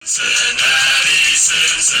Cincinnati,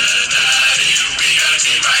 we got a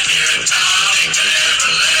team right here in town. Ain't gonna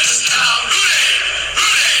ever let us down. Who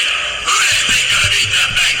they think gonna beat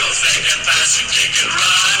them Bengals? They can pass and kick and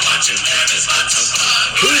run. Watching them is lots of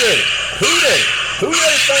fun. Who they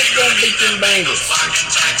think gonna beat them Bengals? Block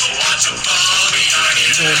and tackle, watch them fall. We are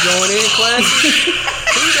here. You gonna join in, classic?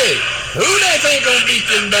 Who they think gonna beat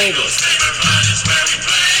them Bengals? Favorite fun is where we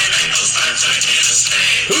play. Bengals fans are here to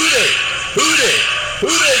stay. Who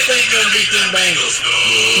they think gonna beat them Bengals?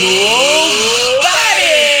 Nobody.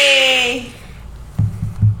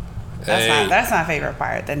 That's my favorite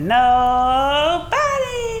part. The nobody.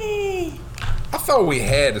 I thought we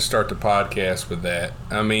had to start the podcast with that.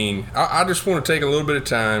 I mean, I just want to take a little bit of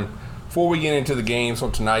time before we get into the games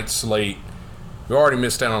on tonight's slate. We already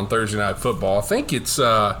missed out on Thursday Night Football. I think it's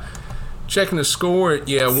checking the score.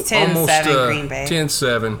 Yeah, it's almost 10-7 Green Bay.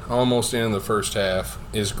 10-7, almost in the first half.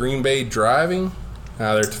 Is Green Bay driving?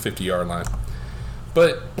 They're at the 50-yard line.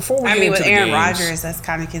 But before we get into the games, with Aaron Rodgers, that's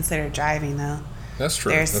kind of considered driving, though. That's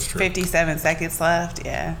true. There's 57 seconds left.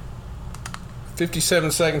 Yeah. 57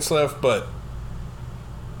 seconds left, but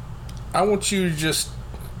I want you to just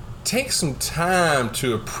take some time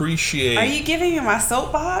to appreciate. Are you giving me my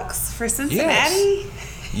soapbox for Cincinnati?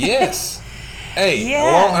 Yes. Hey, yeah.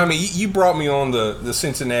 Well, I mean, you brought me on the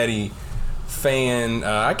Cincinnati fan,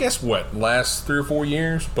 I guess, last 3 or 4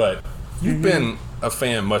 years? But you've been a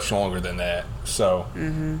fan much longer than that. So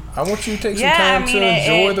I want you to take some time to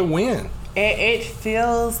enjoy the win. It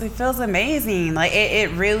feels amazing. Like,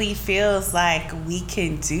 it really feels like we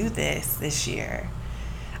can do this year.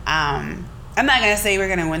 I'm not going to say we're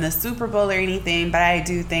going to win the Super Bowl or anything, but I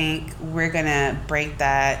do think we're going to break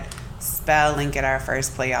that spell and get our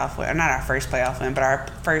first playoff win. Or not our first playoff win, but our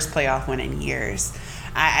first playoff win in years.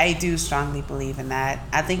 I do strongly believe in that.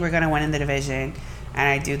 I think we're going to win in the division, and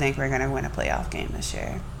I do think we're going to win a playoff game this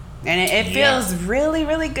year. And it feels really,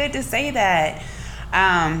 really good to say that.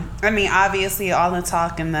 I mean, obviously, all the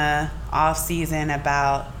talk in the offseason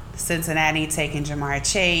about Cincinnati taking Jamar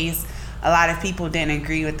Chase, a lot of people didn't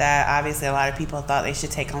agree with that. Obviously, a lot of people thought they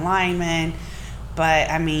should take a lineman.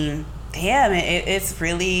 But, I mean, damn, it's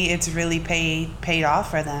really paid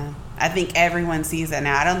off for them. I think everyone sees that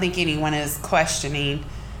now. I don't think anyone is questioning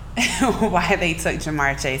why they took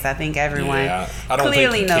Jamar Chase. I think everyone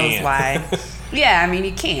clearly knows why. Yeah, I mean,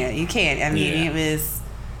 you can't. I mean,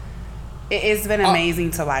 it's been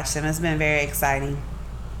amazing to watch them. It's been very exciting.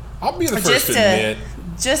 I'll be the first to admit.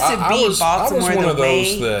 Just to beat Baltimore the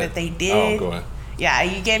way that they did. Oh, go ahead. Yeah,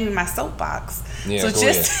 you gave me my soapbox. Yeah, so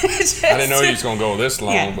just I didn't know you was going to go this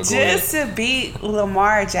long, but go ahead. Just to beat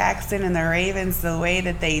Lamar Jackson and the Ravens the way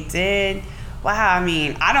that they did, wow, I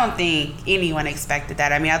mean, I don't think anyone expected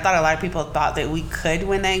that. I mean, I thought a lot of people thought that we could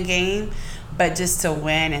win that game, but just to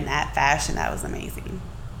win in that fashion, that was amazing.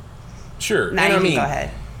 Sure. Now you can go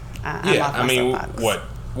ahead. What?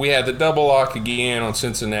 We had the double lock again on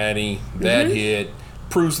Cincinnati. That hit.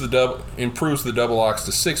 Improves the double locks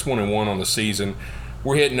to 6-1-1 on the season.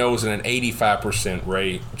 We're hitting those at an 85%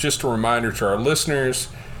 rate. Just a reminder to our listeners,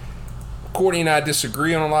 Courtney and I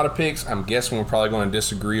disagree on a lot of picks. I'm guessing we're probably going to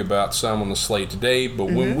disagree about some on the slate today.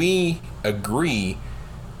 But when we agree,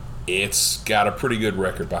 it's got a pretty good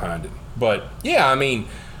record behind it. But, yeah, I mean,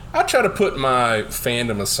 I try to put my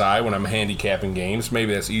fandom aside when I'm handicapping games.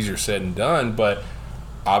 Maybe that's easier said than done. But,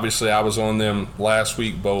 obviously, I was on them last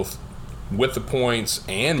week both with the points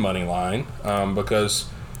and money line because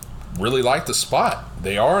really like the spot.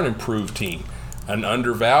 They are an improved team, an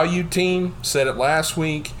undervalued team, said it last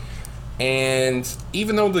week. And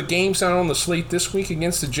even though the game's not on the slate this week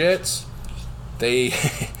against the Jets, they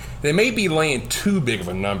may be laying too big of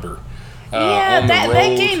a number on the road.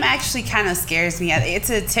 That game actually kind of scares me. It's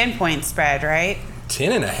a 10-point spread, right?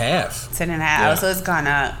 10.5. 10.5. Yeah. Oh, so it's gone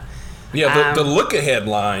up. Yeah, the look-ahead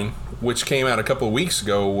line, which came out a couple of weeks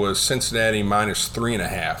ago, was Cincinnati minus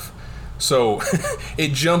 3.5. So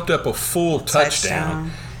it jumped up a full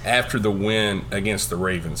touchdown after the win against the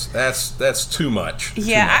Ravens. That's too much.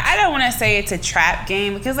 Yeah, I don't want to say it's a trap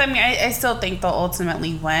game because, I mean, I still think they'll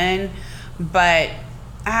ultimately win. But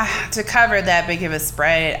to cover that big of a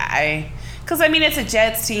spread, because, I mean, it's a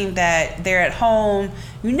Jets team that they're at home.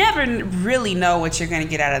 You never really know what you're going to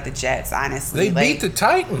get out of the Jets, honestly. They beat the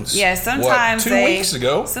Titans. Yeah, sometimes 2 weeks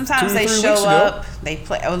ago? Sometimes they show up. They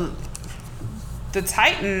play. The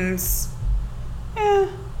Titans, I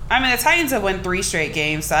mean, the Titans have won 3 straight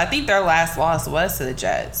games, so I think their last loss was to the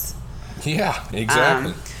Jets. Yeah,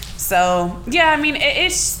 exactly. So, yeah, I mean,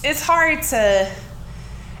 it's hard to...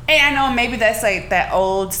 And I know maybe that's like that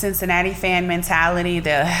old Cincinnati fan mentality.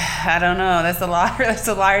 I don't know. That's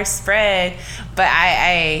a large spread, but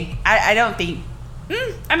I don't think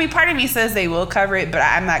I mean, part of me says they will cover it, but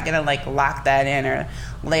I'm not gonna like lock that in or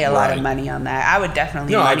lay a lot of money on that. I would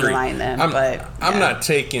definitely money line them, but I'm not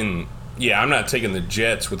taking the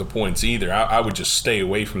Jets with the points either. I would just stay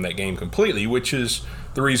away from that game completely, which is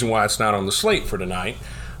the reason why it's not on the slate for tonight.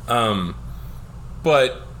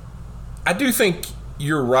 But I do think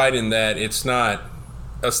you're right in that it's not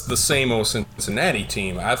the same old Cincinnati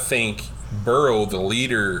team. I think Burrow, the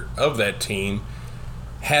leader of that team,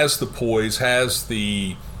 has the poise, has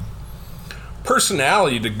the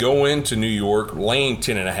personality to go into New York laying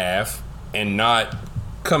 10.5 and not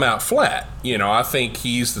come out flat. I think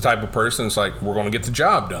he's the type of person that's like, we're going to get the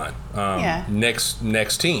job done.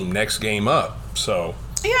 Next team, next game up. So.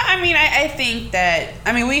 Yeah, I mean, I think that,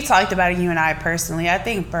 we've talked about it, you and I personally. I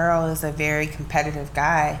think Burrow is a very competitive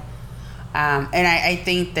guy. And I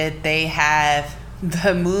think that they have,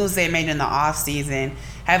 the moves they made in the offseason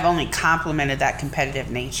have only complemented that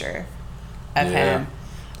competitive nature of him.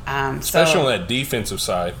 Especially on that defensive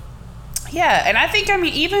side. Yeah, and I think,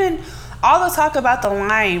 even all the talk about the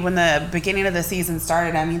line when the beginning of the season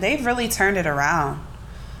started, they've really turned it around.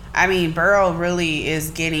 Burrow really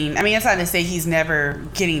is getting, it's not to say he's never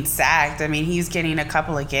getting sacked. He's getting a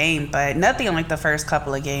couple of games, but nothing like the first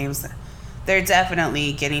couple of games. They're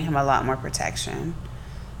definitely getting him a lot more protection.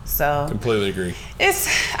 So completely agree. It's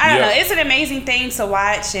an amazing thing to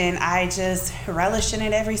watch, and I just relish in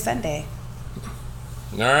it every Sunday.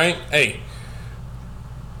 All right. Hey,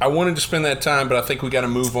 I wanted to spend that time, but I think we got to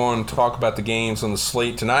move on and talk about the games on the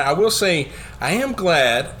slate tonight. I will say I am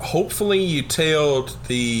glad. Hopefully you tailed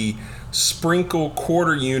the sprinkle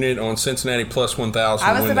quarter unit on Cincinnati plus 1,000.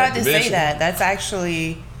 I was about to say that. That's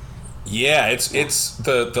actually. Yeah, it's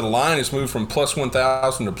the line has moved from plus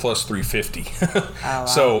 1,000 to plus 350. Oh, wow.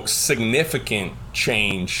 So significant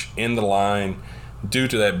change in the line due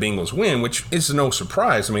to that Bengals win, which is no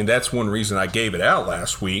surprise. That's one reason I gave it out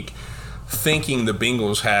last week, thinking the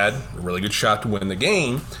Bengals had a really good shot to win the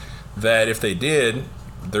game, that if they did,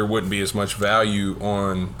 there wouldn't be as much value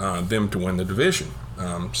on them to win the division.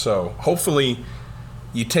 So hopefully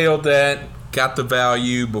you tailed that, got the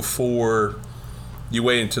value before you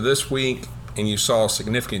wait into this week, and you saw a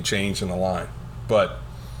significant change in the line. But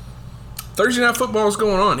Thursday Night Football is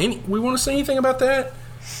going on. We want to say anything about that?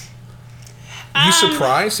 You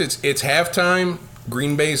surprised? It's halftime.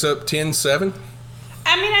 Green Bay's up 10-7.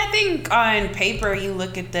 I think on paper you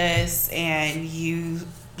look at this and you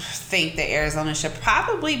think that Arizona should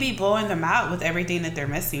probably be blowing them out with everything that they're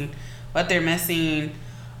missing. But they're missing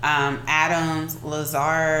Adams,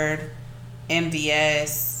 Lazard,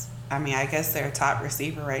 MVS. I guess their top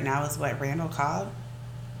receiver right now is Randall Cobb?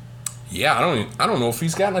 Yeah, I don't know if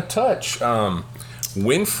he's gotten a touch.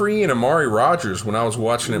 Winfrey and Amari Rodgers, when I was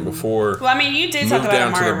watching it before. Well, you did talk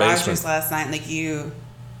about Amari Rodgers last night, like you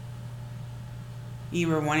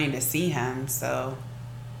were wanting to see him, so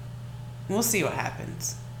we'll see what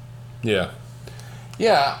happens. Yeah.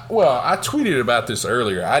 Yeah, well, I tweeted about this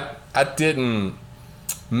earlier. I didn't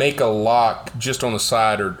make a lock just on the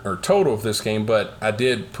side or total of this game, but I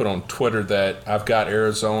did put on Twitter that I've got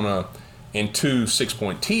Arizona in 2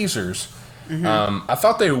 6-point teasers. Mm-hmm. I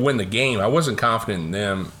thought they would win the game. I wasn't confident in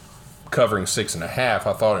them covering 6.5. I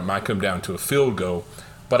thought it might come down to a field goal,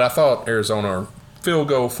 but I thought Arizona field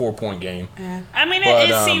goal 4-point game. Yeah.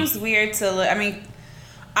 It seems weird to look.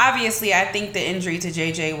 Obviously, I think the injury to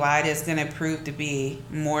J.J. Watt is going to prove to be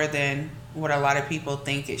more than what a lot of people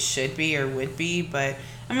think it should be or would be, but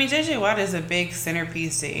J.J. Watt is a big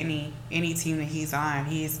centerpiece to any team that he's on.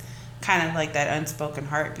 He's kind of like that unspoken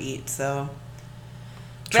heartbeat. So,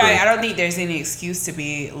 but I don't think there's any excuse to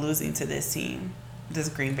be losing to this team, this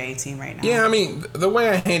Green Bay team right now. Yeah, the way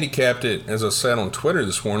I handicapped it, as I said on Twitter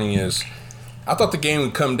this morning, is I thought the game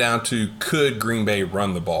would come down to, could Green Bay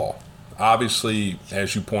run the ball? Obviously,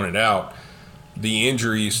 as you pointed out, the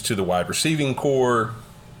injuries to the wide receiving core,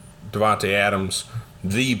 Devontae Adams,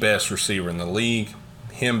 the best receiver in the league,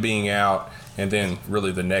 him being out, and then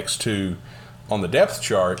really the next two on the depth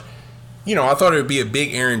chart. I thought it would be a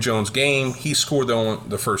big Aaron Jones game. He scored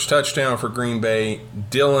the first touchdown for Green Bay.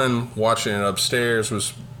 Dylan, watching it upstairs,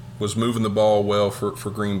 was moving the ball well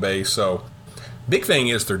for Green Bay. So, big thing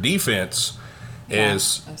is their defense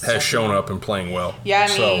has shown up and playing well. Yeah,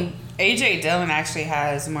 A.J. Dillon actually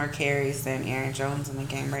has more carries than Aaron Jones in the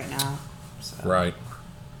game right now. So. Right.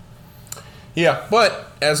 Yeah,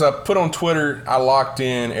 but as I put on Twitter, I locked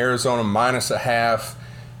in Arizona -0.5,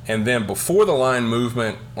 and then before the line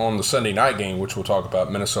movement on the Sunday night game, which we'll talk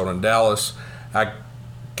about, Minnesota and Dallas, I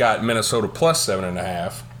got Minnesota plus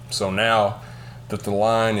 7.5. So now that the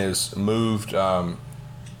line is moved,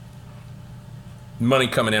 money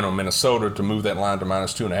coming in on Minnesota to move that line to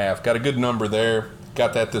 -2.5. Got a good number there.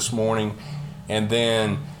 got that this morning. And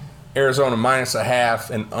then Arizona -0.5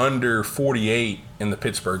 and under 48 in the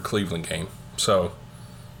Pittsburgh-Cleveland game. So,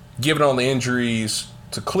 given all the injuries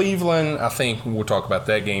to Cleveland, I think we'll talk about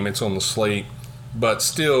that game. It's on the slate. But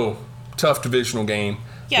still, tough divisional game.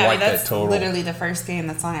 Yeah, like that's that total. literally the first game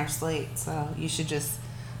that's on our slate. So, you should just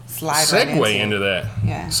slide Segue right into that.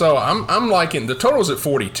 Yeah. So, I'm liking, the total's at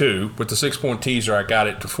 42. With the 6-point teaser, I got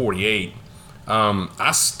it to 48. I'm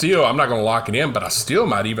not going to lock it in, but I still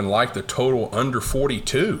might even like the total under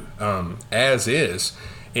 42 as is.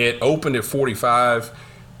 It opened at 45,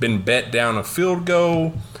 been bet down a field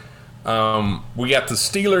goal. We got the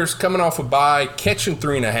Steelers coming off a bye, catching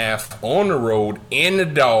 3.5 on the road in the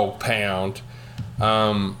dog pound.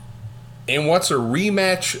 And what's a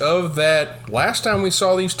rematch of that? Last time we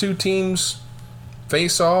saw these two teams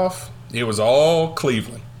face off, it was all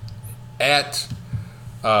Cleveland at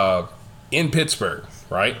in Pittsburgh,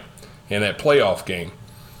 right? In that playoff game.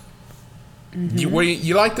 Mm-hmm.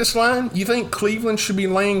 You like this line? You think Cleveland should be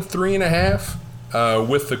laying 3.5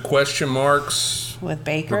 with the question marks with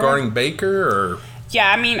Baker regarding Baker? Or yeah,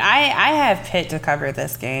 I mean, I have Pitt to cover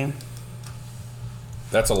this game.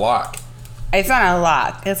 That's a lock. It's not a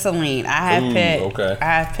lock. It's a lean. I have Pitt. Okay. I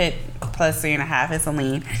have Pitt plus 3.5. It's a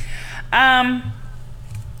lean.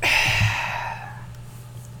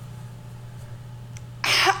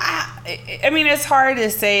 I mean, it's hard to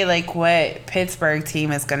say like what Pittsburgh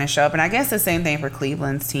team is going to show up, and I guess the same thing for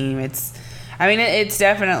Cleveland's team. It's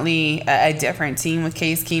definitely a different team with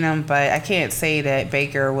Case Keenum, but I can't say that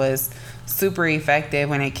Baker was super effective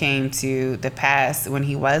when it came to the pass when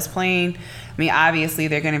he was playing. I mean, obviously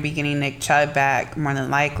they're going to be getting Nick Chubb back more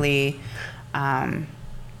than likely.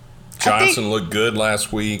 Johnson looked good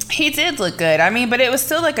last week. He did look good. I mean, but it was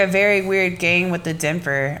still like a very weird game with the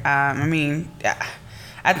Denver.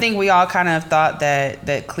 I think we all kind of thought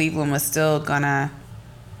that Cleveland was still going to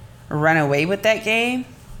run away with that game,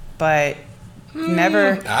 but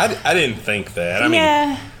never. I didn't think that. I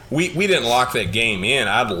mean, we didn't lock that game in.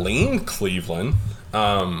 I'd lean Cleveland,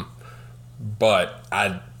 but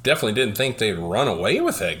I definitely didn't think they'd run away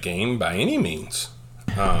with that game by any means.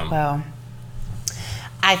 Well,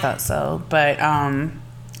 I thought so, but I don't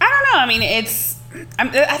know. I mean, I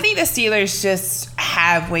think the Steelers just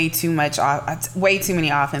have way too many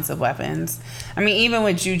offensive weapons. I mean, even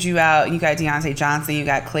with Juju out, you got Deontay Johnson, you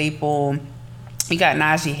got Claypool, you got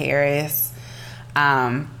Najee Harris.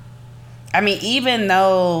 I mean, even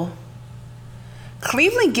though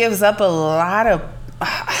Cleveland gives up a lot of,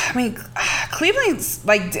 Cleveland's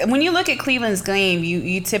like, when you look at Cleveland's game,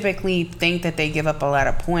 you typically think that they give up a lot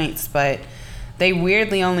of points, but they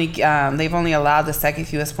weirdly they've only allowed the second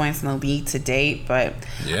fewest points in the league to date. But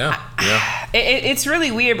it's really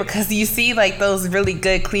weird because you see like those really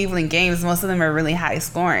good Cleveland games, most of them are really high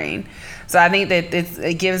scoring. So I think that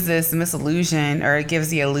it gives this misillusion, or it gives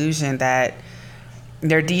the illusion that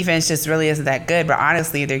their defense just really isn't that good. But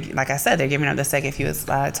honestly, they're, like I said, they're giving up the second fewest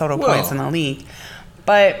total points in the league.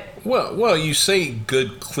 But well, you say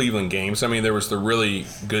good Cleveland games. I mean, there was the really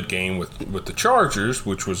good game with the Chargers,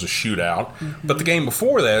 which was a shootout. Mm-hmm. But the game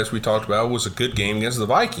before that, as we talked about, was a good game against the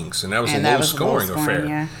Vikings, and that was a low-scoring affair.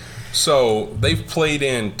 Yeah. So they've played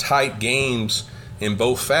in tight games in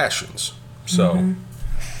both fashions. So,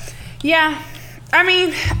 yeah, I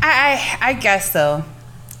mean, I guess so.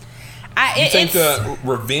 You think the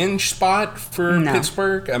revenge spot for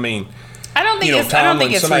Pittsburgh? I mean, I don't think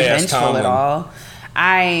it's revengeful at all.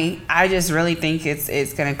 I just really think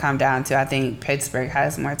it's going to come down to, I think Pittsburgh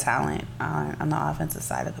has more talent on the offensive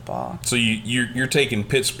side of the ball. So you're taking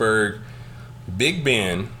Pittsburgh, Big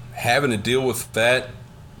Ben having to deal with that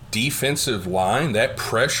defensive line, that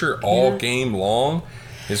pressure all game long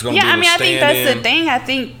is going to be able to stand in. I think that's the thing. I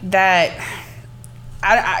think that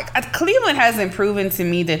Cleveland hasn't proven to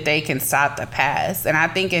me that they can stop the pass, and I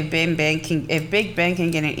think if Big Ben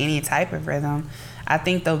can get in any type of rhythm, I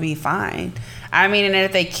think they'll be fine. I mean, and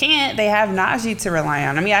if they can't, they have Najee to rely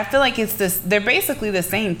on. I mean, I feel like they're basically the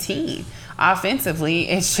same team offensively.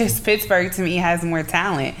 It's just Pittsburgh, to me, has more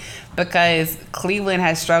talent because Cleveland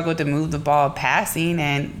has struggled to move the ball passing,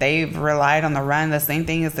 and they've relied on the run, the same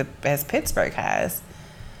thing as Pittsburgh has.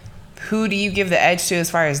 Who do you give the edge to as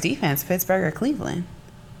far as defense, Pittsburgh or Cleveland?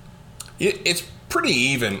 It's pretty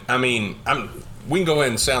even. I mean, we can go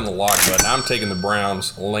ahead and sound the lock button. I'm taking the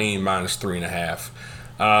Browns lane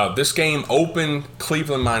 -3.5. This game opened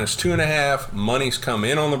Cleveland -2.5. Money's come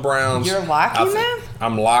in on the Browns. You're locking them?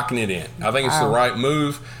 I'm locking it in. I think it's the right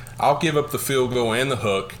move. I'll give up the field goal and the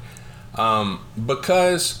hook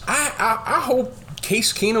because I hope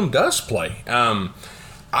Case Keenum does play.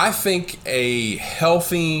 I think a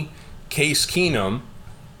healthy Case Keenum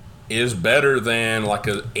is better than like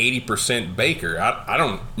a 80% Baker. I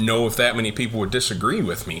don't know if that many people would disagree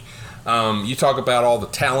with me. You talk about all the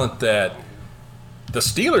talent that the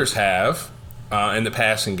Steelers have in the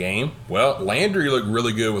passing game. Well, Landry looked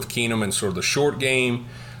really good with Keenum and sort of the short game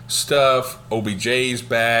stuff. OBJ's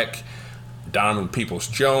back. Donovan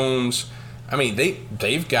Peoples-Jones. I mean,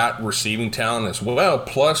 they've got receiving talent as well,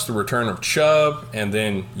 plus the return of Chubb, and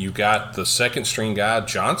then you got the second string guy,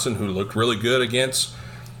 Johnson, who looked really good against.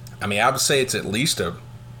 I mean, I would say it's at least a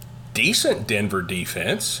decent Denver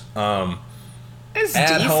defense. It's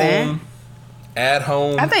at decent. At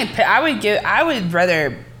home. I think I would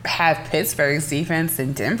rather have Pittsburgh's defense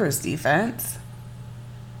than Denver's defense.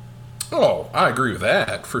 Oh, I agree with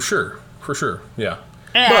that for sure. For sure, yeah.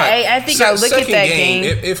 And I think I look at that game.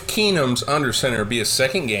 If Keenum's under center, it'd be a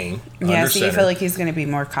second game. Yeah, so you feel like he's going to be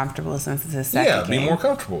more comfortable since it's a second game. Yeah, be more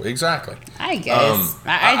comfortable. Exactly. I guess.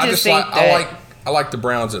 I just think I like the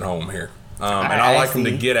Browns at home here, and I like them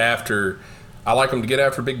to get after. I like them to get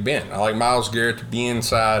after Big Ben. I like Myles Garrett to be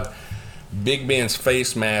inside Big Ben's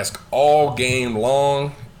face mask all game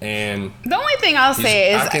long, and the only thing I'll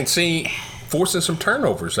say is I can see forcing some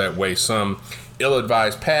turnovers that way, some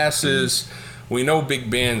ill-advised passes. We know Big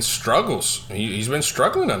Ben struggles. He's been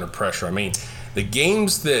struggling under pressure. I mean, the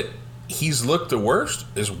games that he's looked the worst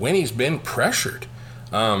is when he's been pressured.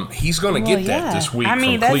 He's going to get that this week from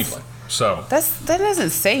Cleveland. So that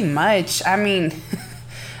doesn't say much. I mean,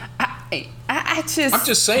 I'm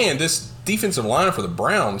just saying this defensive line for the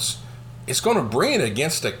Browns is going to bring it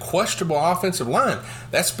against a questionable offensive line.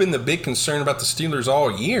 That's been the big concern about the Steelers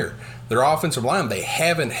all year. Their offensive line, they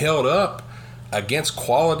haven't held up against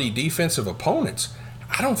quality defensive opponents.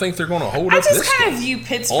 I don't think they're going to hold up this game. I just kind of view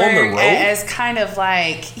Pittsburgh as kind of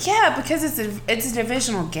like, because it's a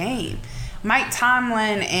divisional game. Mike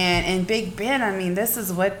Tomlin and Big Ben, I mean, this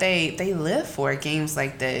is what they live for, games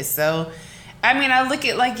like this. So, I mean, I look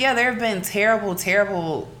at there have been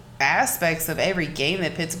terrible aspects of every game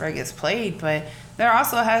that Pittsburgh has played, but there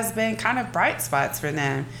also has been kind of bright spots for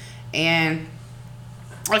them. And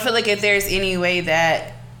I feel like if there's any way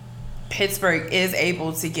that Pittsburgh is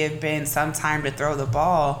able to give Ben some time to throw the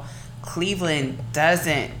ball, Cleveland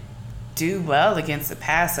doesn't do well against the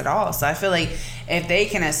pass at all. So I feel like if they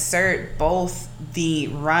can assert both the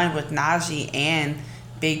run with Najee and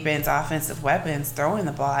Big Ben's offensive weapons throwing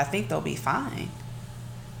the ball, I think they'll be fine.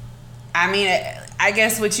 I mean, I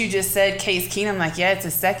guess what you just said, Case Keenum, it's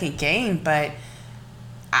a second game, but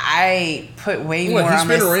I put way more on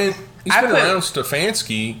this. He's been around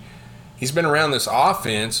Stefanski. He's been around this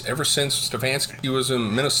offense ever since Stefanski was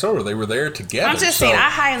in Minnesota. They were there together. I'm just saying,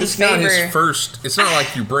 I highly favor. Not his first. It's not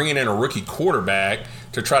like you're bringing in a rookie quarterback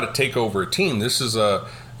to try to take over a team. This is a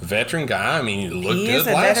veteran guy. I mean, he looked good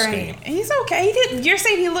last game. He's okay. You're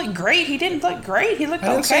saying he looked great. He didn't look great. He looked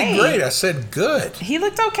okay. I didn't say great. I said good. He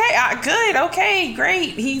looked okay. Good. Okay.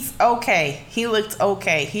 Great. He's okay. He looked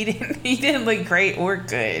okay. He didn't look great or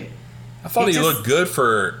good. I thought he looked good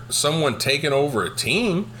for someone taking over a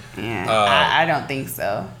team. Yeah, I don't think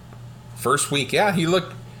so. First week out, he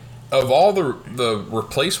looked, of all the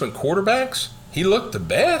replacement quarterbacks, he looked the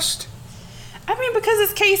best. I mean, because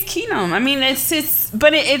it's Case Keenum. I mean,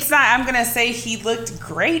 but it's not. I'm gonna say he looked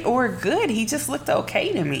great or good. He just looked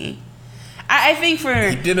okay to me. I think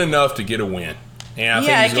he did enough to get a win, and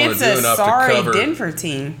I think he's going to do enough to cover. Denver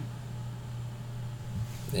team.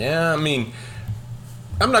 Yeah, I mean,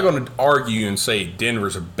 I'm not going to argue and say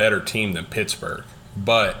Denver's a better team than Pittsburgh,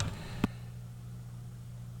 but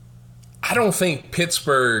I don't think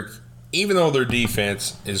Pittsburgh, even though their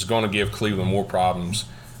defense is going to give Cleveland more problems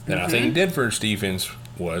than I think Denver's defense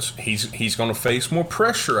was, he's going to face more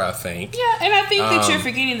pressure, I think. Yeah, and I think that you're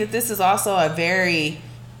forgetting that this is also a very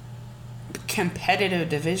competitive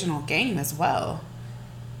divisional game as well.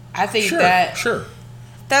 I think Sure.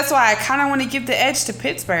 That's why I kind of want to give the edge to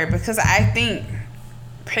Pittsburgh, because I think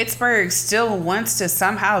Pittsburgh still wants to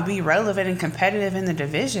somehow be relevant and competitive in the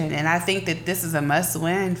division. And I think that this is a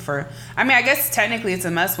must-win I guess technically it's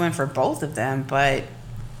a must-win for both of them, but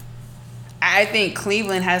I think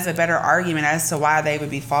Cleveland has a better argument as to why they would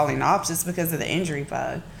be falling off just because of the injury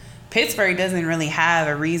bug. Pittsburgh doesn't really have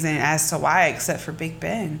a reason as to why except for Big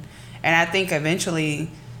Ben. And I think eventually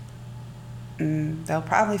they'll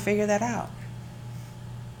probably figure that out.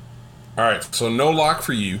 All right, so no lock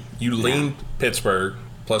for you. You leaned Pittsburgh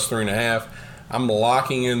plus 3.5. I'm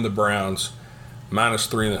locking in the Browns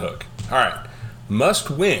 -3 in the hook. All right, must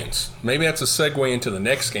wins. Maybe that's a segue into the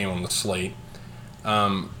next game on the slate,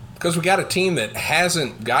 because we got a team that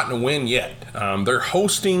hasn't gotten a win yet. They're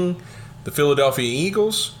hosting the Philadelphia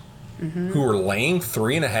Eagles, who are laying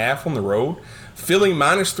 3.5 on the road. Philly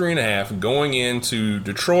minus 3.5 going into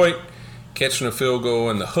Detroit, catching a field goal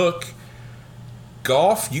in the hook.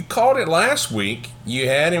 Goff, you called it last week. You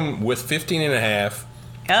had him with 15.5.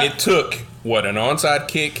 Yep. It took, an onside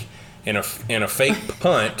kick and a fake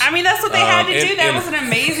punt. I mean, that's what they had to do. That was an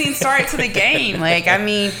amazing start to the game. Like, I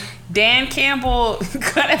mean, Dan Campbell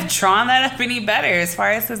couldn't have drawn that up any better as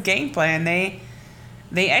far as his game plan.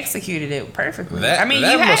 They executed it perfectly. That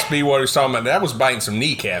must be what he was talking about. That was biting some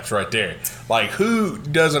kneecaps right there. Like, who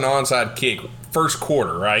does an onside kick first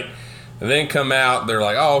quarter, right? And then come out, they're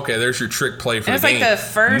like, oh, okay, there's your trick play for the game. It's like the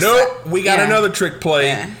first... Nope, we got another trick play.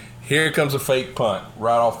 Yeah. Here comes a fake punt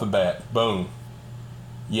right off the bat. Boom.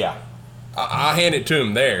 Yeah. I hand it to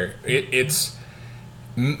him there. It's...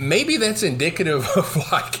 Maybe that's indicative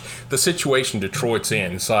of, like, the situation Detroit's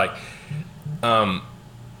in. It's like,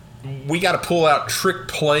 we got to pull out trick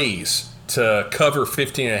plays to cover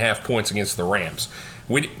 15.5 points against the Rams.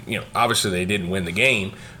 Obviously they didn't win the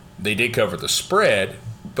game. They did cover the spread,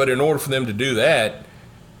 but in order for them to do that,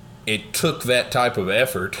 it took that type of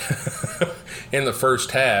effort in the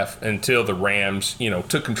first half until the Rams,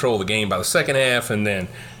 took control of the game by the second half, and then,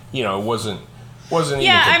 it wasn't even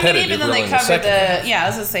competitive. Even though really they covered I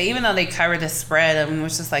was gonna say, even though they covered the spread, it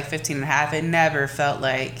was just like 15.5. It never felt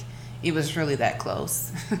like it was really that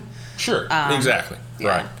close. Sure, exactly, yeah.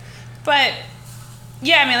 Right. But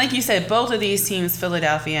yeah, I mean, like you said, both of these teams,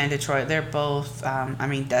 Philadelphia and Detroit, they're both,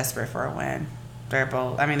 desperate for a win. They're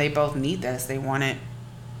both. They both need this. They want it.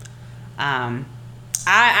 I'm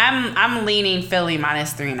leaning Philly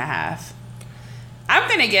minus 3.5. I'm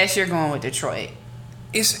gonna guess you're going with Detroit.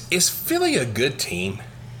 Is Philly a good team?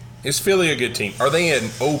 Is Philly a good team? Are they an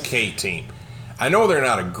okay team? I know they're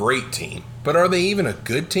not a great team, but are they even a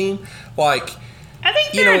good team? Like, I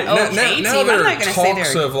think they're an okay team. Now there I'm are not going to say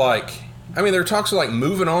talks of there are talks of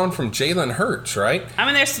moving on from Jalen Hurts, right?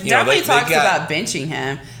 There's definitely talks about benching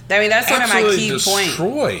him. That's one of my key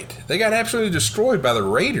points. They got absolutely destroyed by the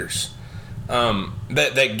Raiders.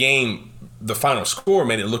 That game, the final score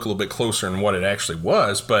made it look a little bit closer than what it actually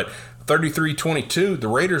was, but 33-22, the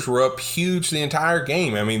Raiders were up huge the entire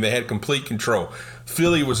game. They had complete control.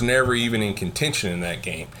 Philly was never even in contention in that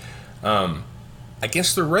game.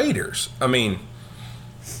 Against the Raiders,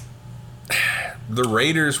 the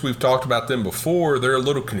Raiders, we've talked about them before. They're a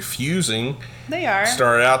little confusing. They are.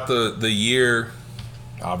 Started out the year,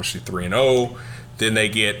 obviously 3-0. Then they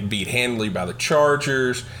get beat handily by the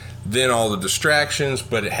Chargers. Then all the distractions,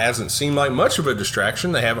 but it hasn't seemed like much of a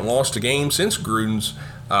distraction. They haven't lost a game since Gruden's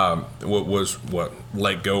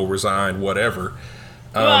let go, resigned, whatever.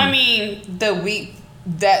 The week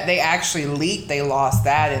that they actually leaked, they lost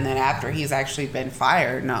that, and then after he's actually been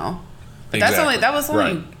fired, no. But exactly.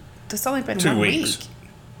 That's only been 2 1 weeks. week.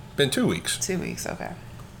 Been 2 weeks. 2 weeks, okay.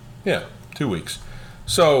 Yeah, 2 weeks.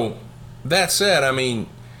 So that said,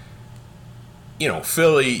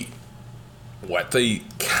 Philly, they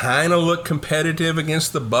kind of look competitive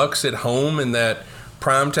against the Bucs at home in that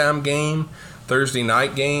primetime game, Thursday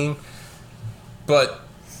night game. But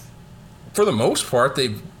for the most part,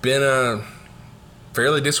 they've been a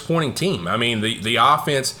fairly disappointing team. The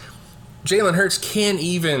offense, Jalen Hurts can't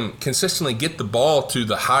even consistently get the ball to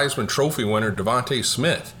the Heisman Trophy winner, Devontae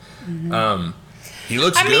Smith. Mm-hmm. He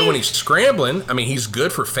looks good when he's scrambling. He's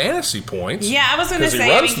good for fantasy points. Yeah, I was going to say. Because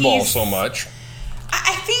he runs the ball so much.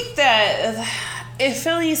 I think that if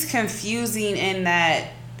Philly's confusing in that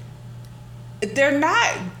they're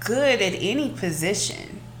not good at any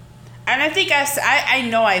position. And I think I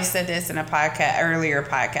know I've said this in a earlier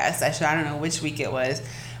podcast session. I don't know which week it was.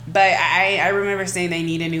 But I remember saying they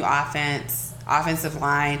need a new offensive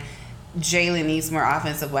line. Jalen needs more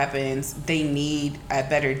offensive weapons. They need a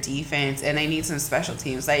better defense, and they need some special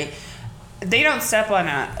teams. They don't step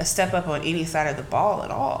up on any side of the ball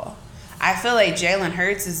at all. I feel like Jalen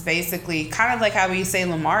Hurts is basically kind of like how we say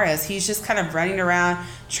Lamar is. He's just kind of running around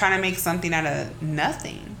trying to make something out of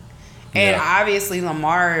nothing. And obviously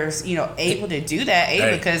Lamar's, able to do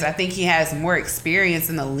that, because I think he has more experience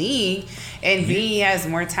in the league, and B, he has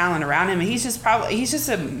more talent around him, and he's just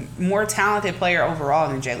a more talented player overall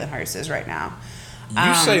than Jalen Hurts is right now.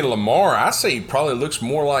 You say Lamar, I say he probably looks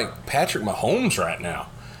more like Patrick Mahomes right now.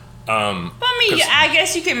 I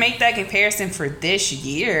guess you can make that comparison for this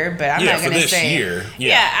year, but I'm not going to say year.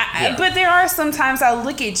 But there are sometimes I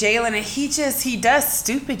look at Jalen and he does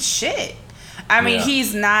stupid shit.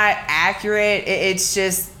 He's not accurate. It's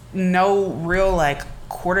just no real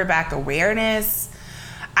quarterback awareness.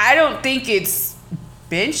 I don't think it's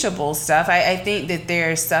benchable stuff. I think that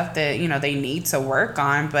there's stuff that they need to work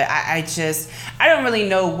on, but I don't really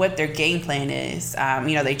know what their game plan is.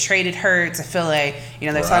 They traded Hurts. I feel like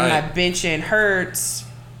they're talking about benching Hurts.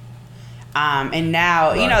 And now,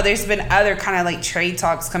 Right. you know, there's been other kind of like trade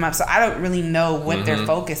talks come up. So I don't really know what their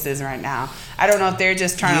focus is right now. I don't know if they're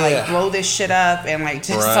just trying to like blow this shit up and like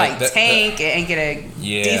just Right. like tank and get a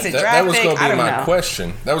decent draft that was pick. going to I be don't my know.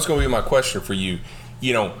 question. That was going to be my question for you.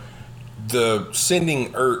 You know, the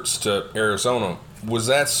sending Ertz to Arizona, was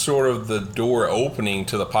that sort of the door opening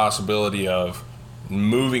to the possibility of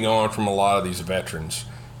moving on from a lot of these veterans?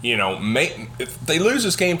 You know, if they lose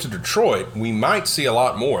this game to Detroit, we might see a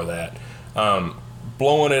lot more of that.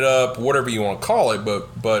 Blowing it up, whatever you want to call it,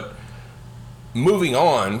 but moving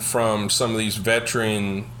on from some of these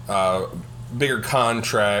veteran, bigger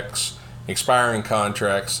contracts, expiring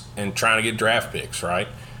contracts, and trying to get draft picks, right?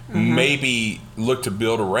 Maybe look to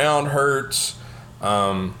build around Hurts.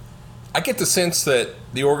 I get the sense that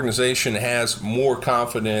the organization has more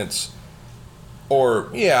confidence,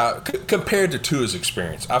 compared to Tua's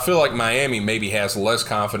experience. I feel like Miami maybe has less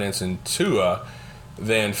confidence in Tua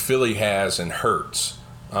than Philly has in Hurts.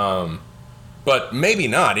 But maybe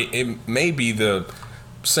not. It may be the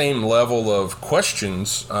same level of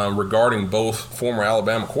questions regarding both former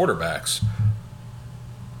Alabama quarterbacks.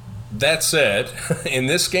 That said, in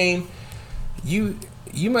this game, you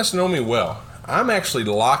must know me well. I'm actually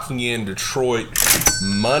locking in Detroit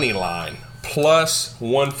money line plus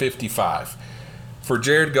 155 for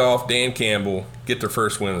Jared Goff, Dan Campbell get their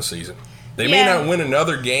first win of the season. They may not win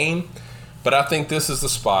another game, but I think this is the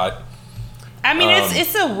spot. I mean,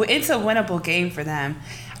 it's a winnable game for them.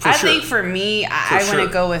 I think for me, I want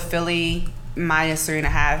to go with Philly minus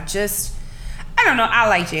 3.5. Just, I don't know. I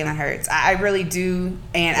like Jalen Hurts. I really do,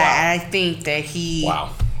 and I think that he.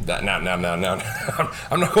 Wow. No. I'm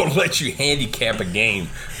not going to let you handicap a game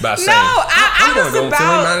by saying I'm going to go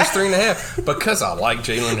Philly minus 3.5 because I like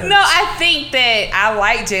Jalen Hurts. No, I think that I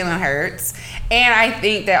like Jalen Hurts, and I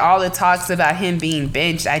think that all the talks about him being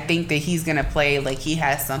benched, I think that he's going to play like he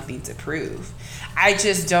has something to prove. I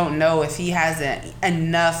just don't know if he has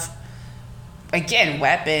enough, again,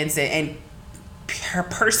 weapons and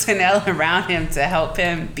personnel around him to help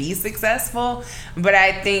him be successful. But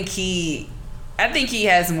I think he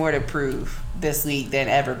has more to prove this week than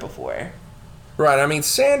ever before. Right. I mean,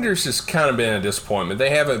 Sanders has kind of been a disappointment. They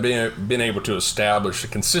haven't been able to establish a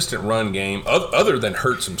consistent run game other than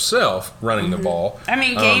Hurts himself running the ball. I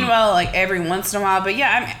mean, Gainwell like every once in a while, but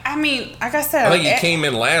I mean, like I said, I think he came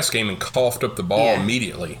in last game and coughed up the ball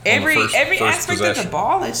immediately. Every first aspect possession of the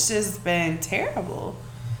ball, it's just been terrible.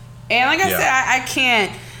 And like I said, I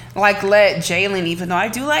can't like let Jalen, even though I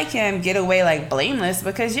do like him, get away like blameless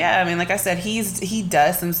because I mean, like I said, he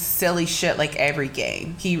does some silly shit like every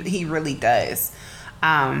game. He really does.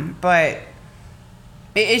 But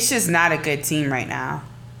it's just not a good team right now.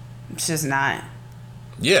 It's just not.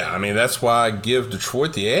 Yeah, I mean that's why I give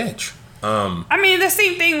Detroit the edge. I mean, the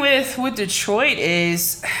same thing with Detroit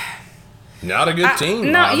is not a good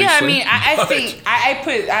team. I mean, I think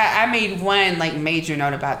I made one like major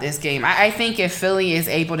note about this game. I think if Philly is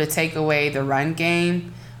able to take away the run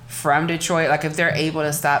game from Detroit, like if they're able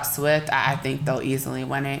to stop Swift, I think they'll easily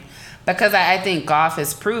win it. Because I think Goff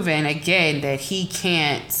has proven again that he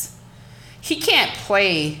can't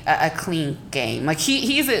play a clean game. Like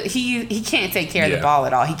he can't take care of the ball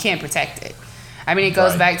at all. He can't protect it. I mean, it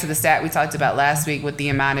goes back to the stat we talked about last week with the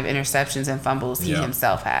amount of interceptions and fumbles he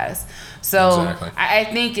himself has. So I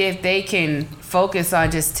think if they can focus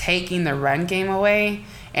on just taking the run game away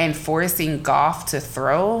and forcing Goff to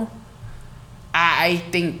throw, I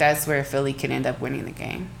think that's where Philly can end up winning the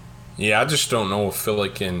game. Yeah, I just don't know if Philly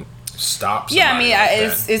can stop somebody. Yeah, I mean,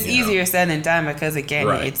 like it's easier said than done because, again,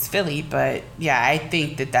 it's Philly. But, yeah, I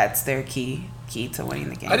think that's their key to winning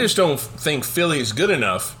the game. I just don't think Philly is good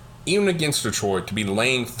enough, even against Detroit, to be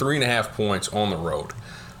laying 3.5 points on the road.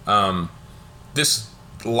 This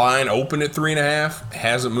line opened at 3.5,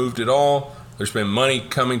 hasn't moved at all. There's been money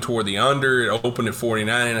coming toward the under. It opened at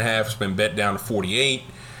 49.5. It's been bet down to 48.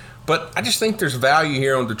 But I just think there's value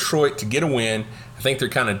here on Detroit to get a win. I think they're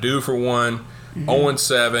kind of due for one.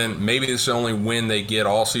 0-7. Maybe this is the only win they get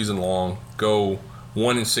all season long. Go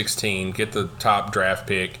 1-16. Get the top draft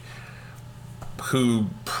pick. Who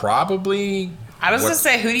probably... I was going to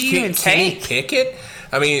say, who do you even take? Kenny Pickett?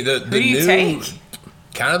 I mean, the who do you new... take?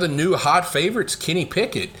 Kind of the new hot favorites, Kenny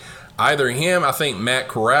Pickett. Either him, I think Matt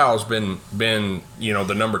Corral's been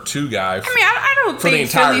the number 2 guy. I mean, I don't think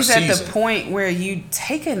Philly's season. at the point where you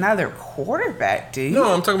take another quarterback, do you?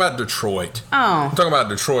 No, I'm talking about Detroit. Oh. I'm talking about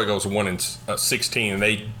Detroit goes 1-16 and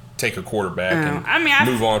they take a quarterback and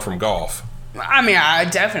move on from Goff. I mean, I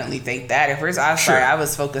definitely think that. At first, I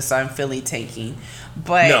was focused on Philly tanking.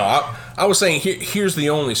 But no, I was saying here's the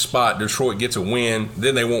only spot Detroit gets a win.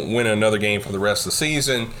 Then they won't win another game for the rest of the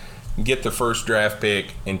season. get the first draft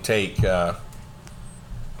pick and take.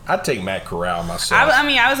 I'd take Matt Corral myself.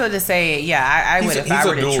 I was about to say, I would if I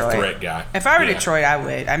were Detroit. He's a dual threat guy. If I were Detroit, I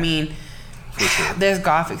would. I mean, for sure. This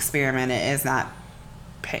golf experiment is not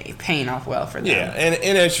paying off well for them. Yeah,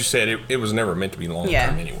 and as you said, it was never meant to be long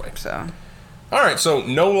term anyway. So. All right, so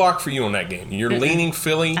no lock for you on that game. You're leaning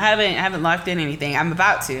Philly. I haven't locked in anything. I'm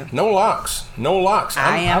about to. No locks.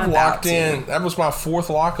 I've locked in. To. That was my fourth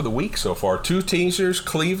lock of the week so far. 2 teasers,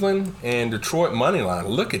 Cleveland and Detroit money line.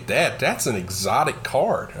 Look at that. That's an exotic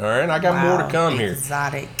card. All right, I got more to come here.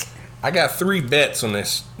 Exotic. I got 3 bets on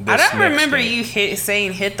this I don't remember game. you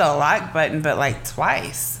saying hit the lock button, but like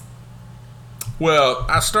twice. Well,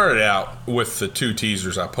 I started out with the 2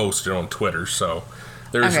 teasers I posted on Twitter, so.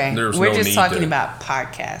 There's we're just talking about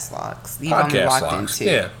podcast locks. You've only locked in 2.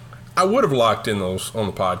 Yeah, I would have locked in those on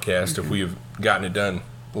the podcast if we have gotten it done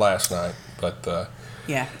last night, but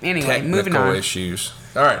Anyway, moving on. Issues.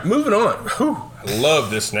 All right, moving on. Whew, I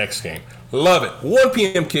love this next game. Love it. 1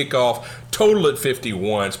 p.m. kickoff. Total at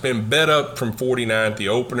 51. It's been bet up from 49 at the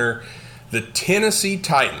opener. The Tennessee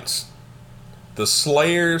Titans, the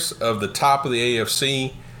slayers of the top of the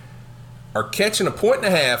AFC, are catching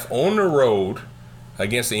 1.5 on the road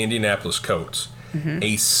against the Indianapolis Colts.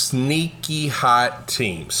 A sneaky hot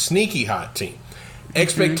team.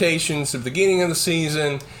 Expectations at the beginning of the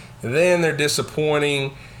season, then they're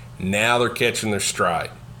disappointing. Now they're catching their stride.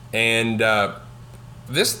 And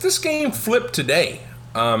this game flipped today.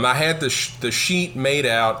 I had the sheet made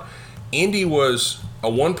out. Indy was a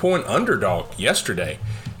 1-point underdog yesterday.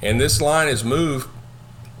 And this line has moved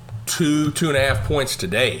 2.5 points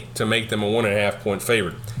today to make them a 1.5-point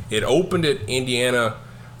favorite. It opened at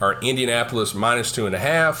Indianapolis minus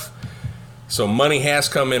 2.5. So money has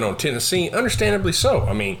come in on Tennessee, understandably so.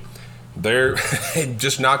 I mean, they're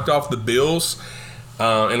just knocked off the Bills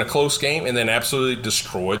in a close game and then absolutely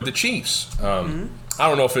destroyed the Chiefs. I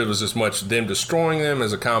don't know if it was as much them destroying them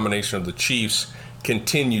as a combination of the Chiefs'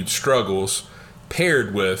 continued struggles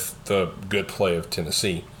paired with the good play of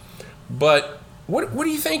Tennessee. But what are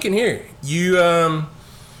you thinking here? You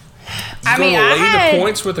going to lay the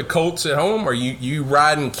points with the Colts at home? Or you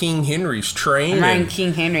riding King Henry's train? I'm riding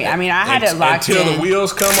King Henry. I mean, I had it locked until in. the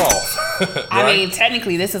wheels come off. Right? I mean,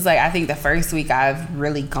 technically, this is I think the first week I've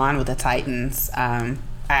really gone with the Titans.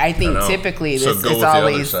 I think typically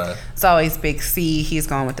it's always Big C. He's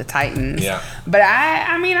going with the Titans. Yeah. But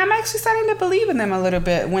I'm actually starting to believe in them a little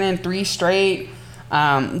bit. Winning 3 straight,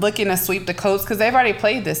 looking to sweep the Colts because they've already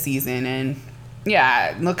played this season, and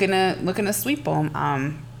looking to sweep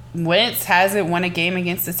them. Wentz hasn't won a game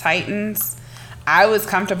against the Titans. I was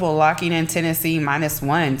comfortable locking in Tennessee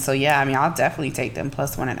 -1. So I'll definitely take them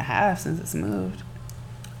 +1.5 since it's moved.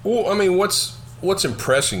 Well, I mean, what's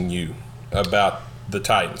impressing you about the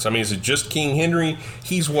Titans? I mean, is it just King Henry?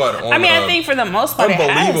 He's I think for the most part,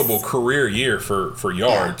 unbelievable career year for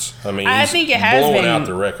yards. Yeah. I mean, I think it has blowing been out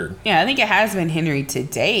the record. Yeah, I think it has been Henry to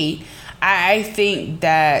date. I think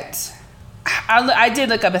that I did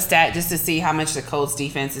look up a stat just to see how much the Colts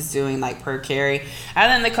defense is doing per carry. I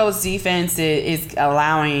think the Colts defense is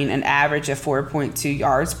allowing an average of 4.2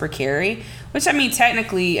 yards per carry, which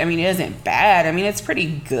technically, it isn't bad. It's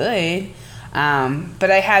pretty good. But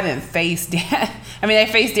I haven't faced they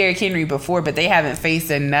faced Derrick Henry before, but they haven't faced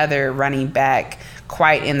another running back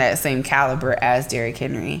quite in that same caliber as Derrick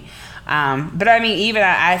Henry. But even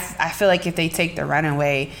I feel like if they take the run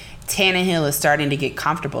away, Tannehill is starting to get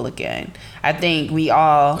comfortable again. I think we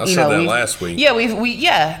all, I said that last week. Yeah,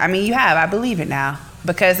 you have. I believe it now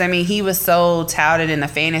because he was so touted in the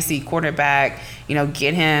fantasy quarterback.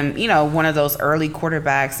 Get him, one of those early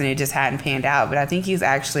quarterbacks, and it just hadn't panned out. But I think he's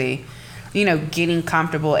actually, getting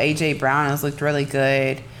comfortable. AJ Brown has looked really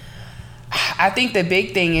good. I think the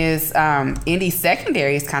big thing is Indy's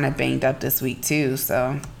secondary is kind of banged up this week too.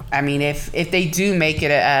 So. If they do make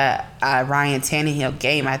it a Ryan Tannehill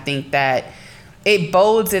game, I think that it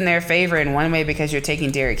bodes in their favor in one way because you're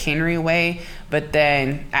taking Derrick Henry away, but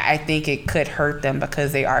then I think it could hurt them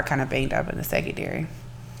because they are kind of banged up in the secondary.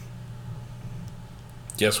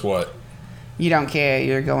 Guess what? You don't care.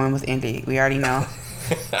 You're going with Indy. We already know.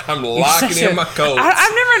 I'm locking in my Colts.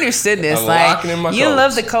 I've never understood this. I'm locking in my you Colts.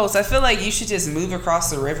 love the Colts. I feel like you should just move across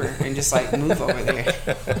the river and just move over there.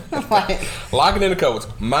 Locking in the Colts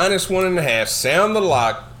 -1.5. Sound the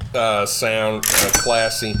lock. Sound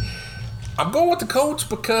classy. I'm going with the Colts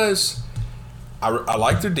because I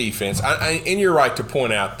like their defense. And you're right to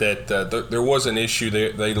point out that there was an issue.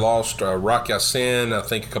 They lost Rock Ya-Sin, I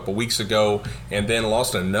think, a couple weeks ago, and then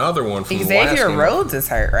lost another one from the last Xavier game. Rhodes is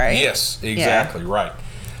hurt, right? Yes, exactly, right.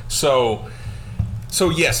 So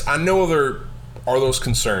yes, I know are those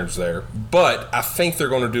concerns there. But I think they're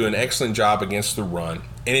going to do an excellent job against the run.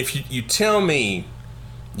 And if you tell me,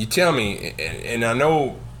 and I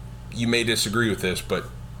know you may disagree with this, but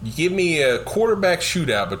you give me a quarterback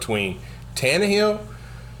shootout between Tannehill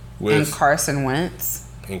and Carson Wentz.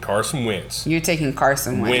 You're taking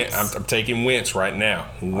Carson Wentz. I'm taking Wentz right now.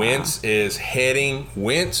 Wow. Wentz is heading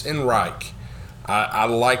Wentz and Reich. I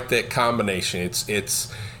like that combination. It's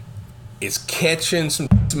catching some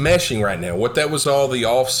meshing right now. What that was all the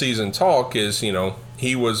off-season talk is,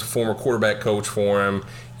 he was a former quarterback coach for him,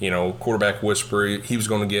 quarterback whisperer. He was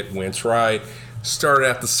going to get Wentz right. Started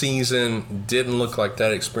out the season, didn't look like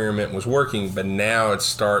that experiment was working, but now it's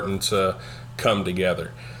starting to come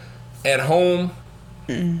together. At home,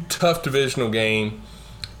 tough divisional game.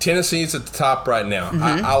 Tennessee's at the top right now.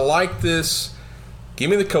 I like this. Give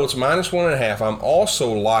me the Colts -1.5. I'm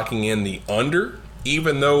also locking in the under,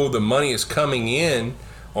 even though the money is coming in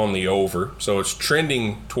on the over, so it's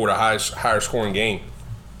trending toward a higher scoring game.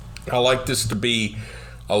 I like this to be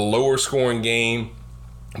a lower scoring game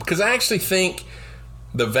because I actually think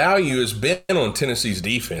the value has been on Tennessee's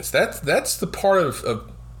defense. That's the part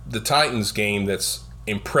of the Titans game that's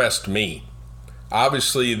impressed me.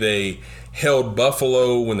 Obviously, they held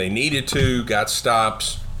Buffalo when they needed to, got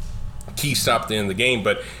stops, key stop at the end of the game,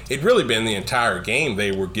 but it really been the entire game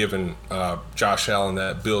they were giving Josh Allen,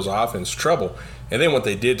 that Bills offense, trouble. And then what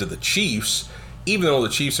they did to the Chiefs, even though the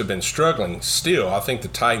Chiefs have been struggling, still, I think the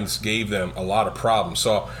Titans gave them a lot of problems.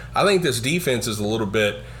 So I think this defense is a little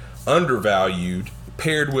bit undervalued,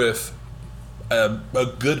 paired with a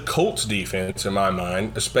good Colts defense in my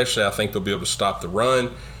mind. Especially, I think they'll be able to stop the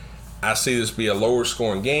run. I see this be a lower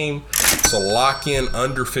scoring game. So lock in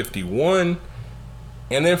under 51.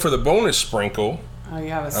 And then for the bonus sprinkle, you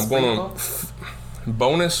have a sprinkle?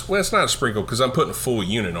 Bonus? Well, it's not a sprinkle because I'm putting a full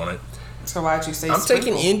unit on it. So why'd you say I'm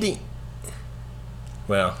sprinkle? taking Indy.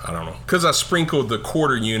 Well, I don't know. Because I sprinkled the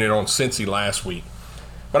quarter unit on Cincy last week.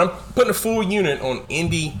 But I'm putting a full unit on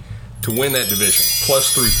Indy to win that division,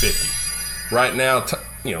 plus 350. Right now,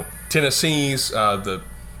 Tennessee's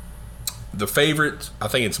the favorite. I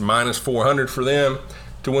think it's -400 for them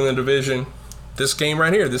to win the division. This game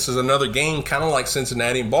right here, this is another game kind of like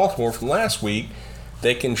Cincinnati and Baltimore from last week.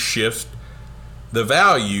 They can shift the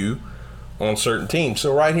value on certain teams.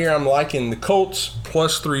 So right here, I'm liking the Colts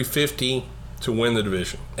plus 350 to win the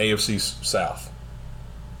division, AFC South.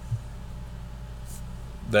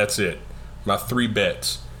 That's it. My 3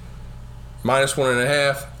 bets.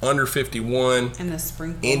 -1.5, under 51. And the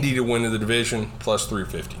sprinkle. Indy to win the division, plus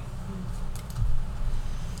 350.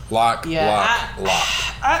 Lock.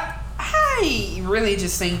 I really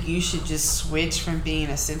just think you should just switch from being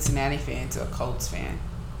a Cincinnati fan to a Colts fan.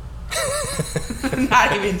 I'm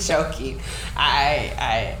not even joking.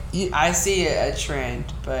 I see a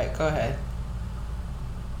trend, but go ahead.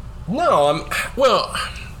 No,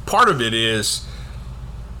 part of it is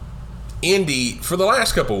Indy, for the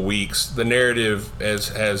last couple of weeks, the narrative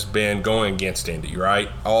has been going against Indy, right?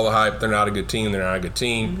 All the hype, they're not a good team,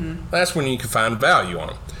 That's when you can find value on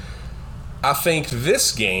them. I think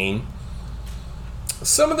this game,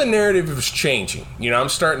 some of the narrative is changing. I'm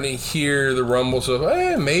starting to hear the rumbles of,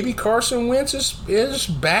 hey, maybe Carson Wentz is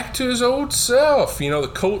back to his old self.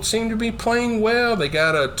 The Colts seem to be playing well. They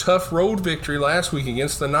got a tough road victory last week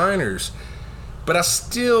against the Niners. But I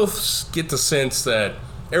still get the sense that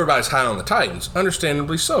everybody's high on the Titans,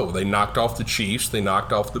 understandably so. They knocked off the Chiefs. They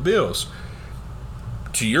knocked off the Bills.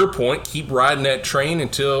 To your point, keep riding that train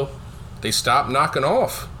until they stop knocking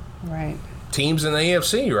off teams in the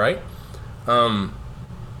AFC, right?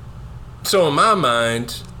 So in my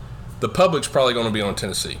mind, the public's probably going to be on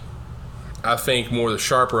Tennessee. I think more of the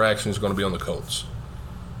sharper action is going to be on the Colts.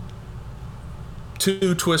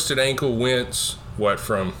 2 twisted ankle Wentz.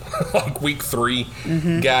 From like week 3,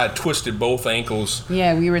 guy twisted both ankles.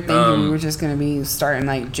 Yeah, we were thinking we were just going to be starting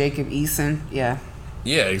like Jacob Eason. Yeah,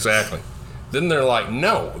 exactly. Then they're like,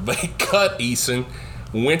 no, they cut Eason.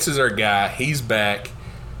 Wentz is our guy. He's back,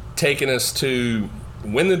 taking us to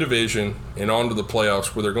win the division and on to the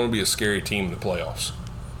playoffs, where they're going to be a scary team in the playoffs.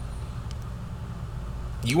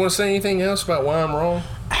 You want to say anything else about why I'm wrong?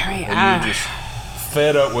 Are you just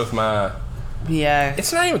fed up with my... Yeah.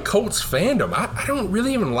 It's not even Colts fandom. I don't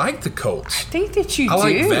really even like the Colts. I think that you do.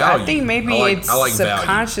 Like value. I think maybe it's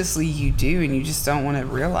subconsciously value. You do, and you just don't want to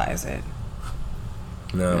realize it.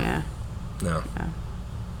 No. Yeah. No.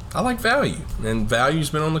 I like value, and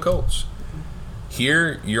value's been on the Colts.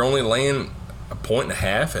 Here, you're only laying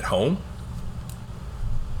 1.5 at home.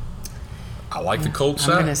 I like the Colts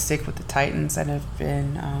side. I'm going to stick with the Titans that have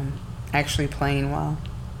been actually playing well,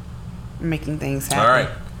 making things happen. All right.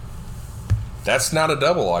 That's not a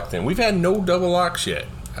double lock then. We've had no double locks yet.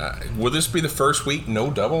 Will this be the first week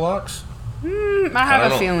no double locks? I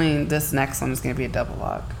have a feeling this next one is going to be a double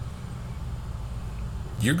lock.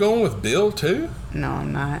 You're going with Bill too? No,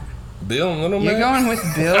 I'm not. Bill and Little Man? You're going with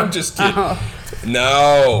Bill? I'm just kidding. Oh.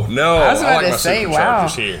 No. I was about like to say, wow.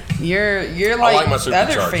 Here. You're like my the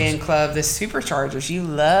other Superchargers. fan club, the Superchargers. You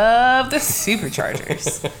love the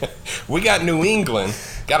Superchargers. We got New England.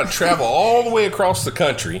 Got to travel all the way across the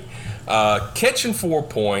country. Catching 4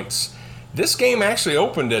 points. This game actually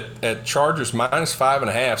opened at Chargers minus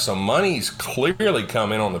 5.5, so money's clearly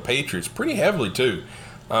come in on the Patriots pretty heavily too.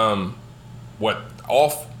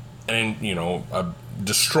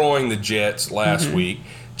 Destroying the Jets last week.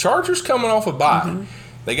 Chargers coming off a bye.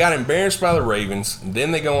 They got embarrassed by the Ravens.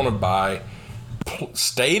 Then they go on a bye.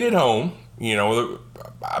 Stayed at home.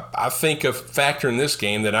 I think a factor in this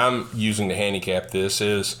game that I'm using to handicap this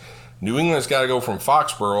is New England's got to go from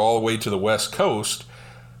Foxborough all the way to the West Coast.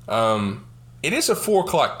 It is a 4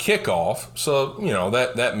 o'clock kickoff, so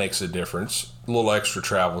that makes a difference. A little extra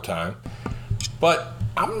travel time. But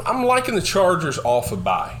I'm liking the Chargers off a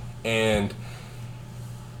bye. And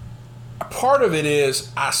part of it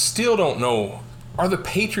is I still don't know, are the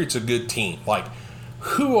Patriots a good team? Like,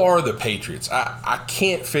 who are the Patriots? I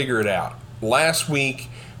can't figure it out. Last week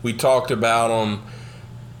we talked about them,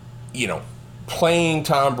 playing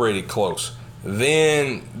Tom Brady close.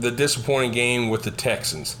 Then the disappointing game with the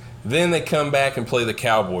Texans. Then they come back and play the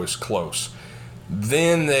Cowboys close.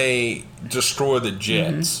 Then they destroy the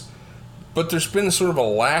Jets. But there's been sort of a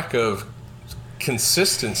lack of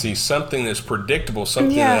consistency, something that's predictable,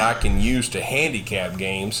 something that I can use to handicap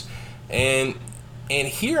games. And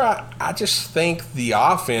here I just think the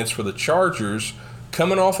offense for the Chargers,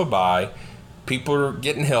 coming off a bye, people are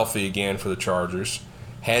getting healthy again for the Chargers,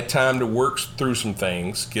 had time to work through some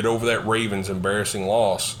things, get over that Ravens embarrassing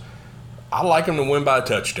loss. I like them to win by a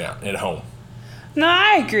touchdown at home. No,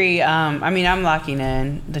 I agree. I'm locking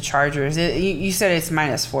in the Chargers. You said it's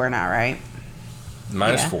 -4 now, right?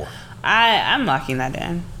 -4. I'm locking that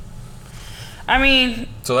in.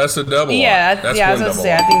 So that's a double lock. I was going to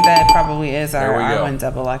say, I think that probably is our one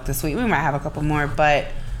double lock this week. We might have a couple more, but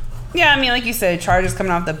like you said, Chargers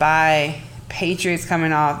coming off the bye, Patriots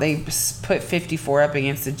coming off, they put 54 up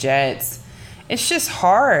against the Jets. It's just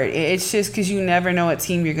hard. It's just because you never know what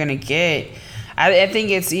team you're going to get. I think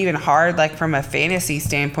it's even hard, like from a fantasy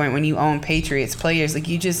standpoint, when you own Patriots players. Like,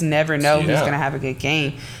 you just never know who's going to have a good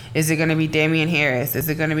game. Is it going to be Damian Harris? Is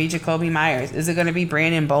it going to be Jacoby Myers? Is it going to be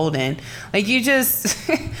Brandon Bolden? Like, you just,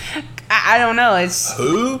 I don't know. It's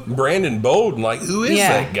who? Brandon Bolden? Like, who is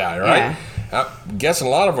that guy, right? Yeah. I'm guessing a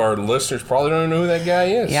lot of our listeners probably don't know who that guy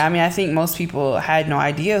is. Yeah, I think most people had no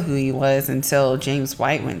idea who he was until James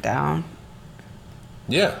White went down.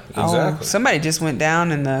 Yeah, exactly. Oh, somebody just went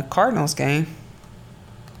down in the Cardinals game.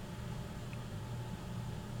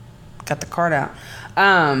 Got the card out.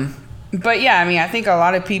 But yeah, I think a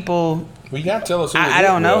lot of people. Well, you got to tell us who I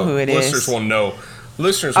don't know who it is. Listeners will know.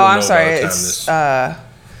 Listeners will know. I'm sorry. It's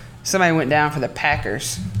somebody went down for the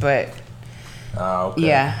Packers, but okay.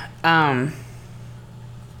 yeah. I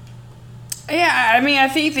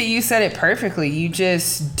think that you said it perfectly. You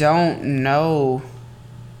just don't know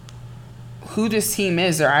who this team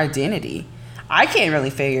is, their identity. I can't really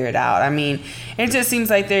figure it out. It just seems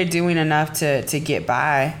like they're doing enough to get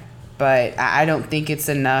by, but I don't think it's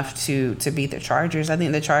enough to beat the Chargers. I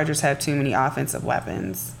think the Chargers have too many offensive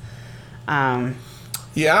weapons.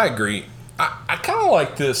 Yeah, I agree. I kind of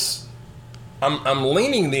like this. I'm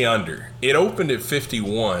leaning the under. It opened at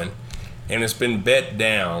 51, and it's been bet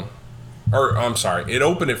down. Or, I'm sorry, it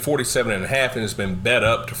opened at 47.5, and it's been bet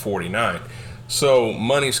up to 49. So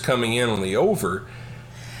money's coming in on the over.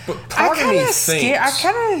 But part of me thinks...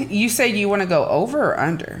 You say you want to go over or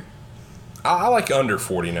under? I like under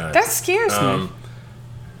 49. That scares me.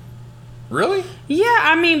 Really?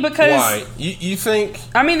 Yeah, because... Why? You think...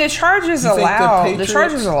 the Chargers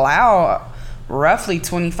allow roughly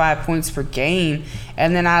 25 points per game.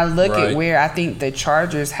 And then I look at where I think the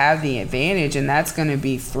Chargers have the advantage, and that's going to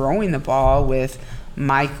be throwing the ball with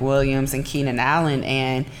Mike Williams and Keenan Allen.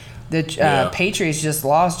 And the Patriots just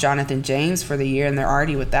lost Jonathan James for the year, and they're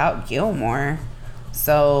already without Gilmore.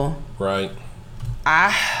 So... Right.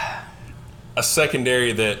 A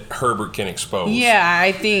secondary that Herbert can expose. Yeah,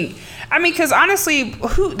 I think... because honestly,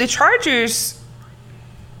 the Chargers...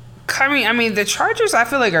 the Chargers, I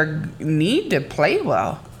feel like, need to play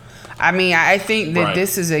well. I think that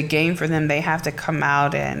this is a game for them. They have to come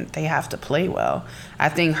out and they have to play well. I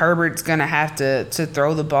think Herbert's going to have to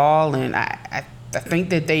throw the ball, and I think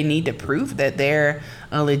that they need to prove that they're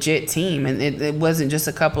a legit team, and it wasn't just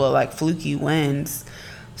a couple of fluky wins.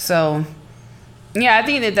 So Yeah, I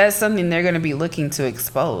think that's something they're going to be looking to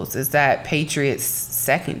expose, is that Patriots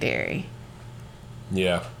secondary.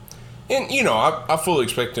 Yeah. And, I fully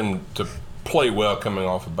expect him to play well coming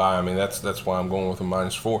off a bye. I mean, that's why I'm going with a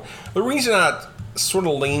 -4. The reason I sort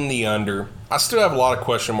of lean the under, I still have a lot of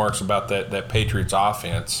question marks about that Patriots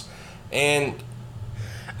offense. And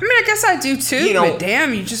I mean, I guess I do too, but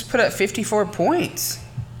damn, you just put up 54 points.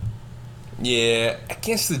 Yeah,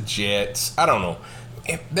 against the Jets, I don't know.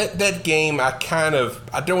 That game, I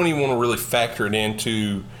don't even want to really factor it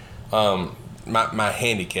into my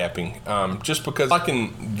handicapping, just because I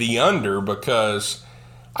liking the under, because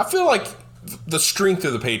I feel like the strength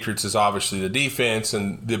of the Patriots is obviously the defense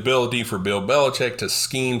and the ability for Bill Belichick to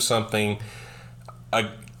scheme something,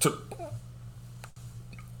 to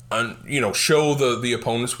show the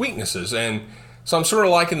opponent's weaknesses. And so I'm sort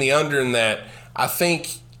of liking the under in that I think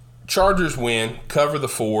Chargers win, cover the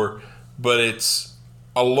 4, but it's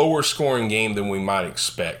a lower scoring game than we might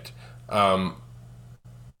expect.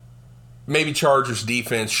 Maybe Chargers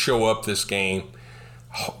defense show up this game.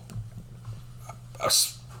 A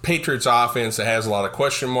Patriots offense that has a lot of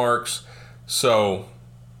question marks. So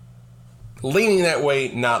leaning that way,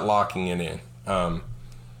 not locking it in.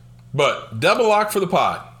 But double lock for the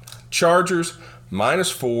pod. Chargers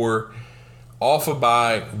 -4, off a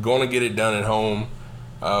bye, going to get it done at home.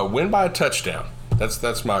 Win by a touchdown.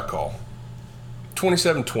 That's my call.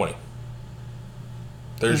 27-20.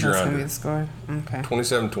 There's your under. That's going to be the score? Okay.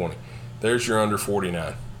 27-20. There's your under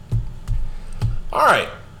 49. All right.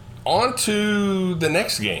 On to the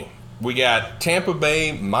next game. We got Tampa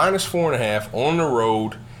Bay -4.5 on the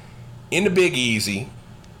road in the Big Easy.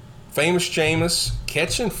 Famous Jameis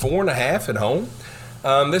catching 4.5 at home.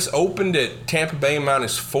 This opened at Tampa Bay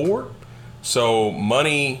 -4. So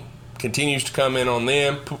money continues to come in on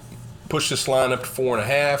them. Push this line up to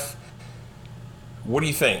 4.5. What do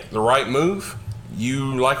you think? The right move?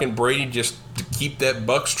 You liking Brady just to keep that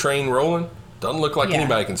Bucs train rolling? Doesn't look like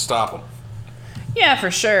anybody can stop him. Yeah,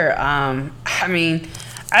 for sure. I mean,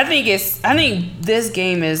 I think this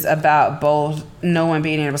game is about both no one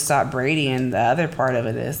being able to stop Brady, and the other part of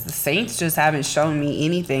it is the Saints just haven't shown me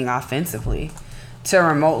anything offensively to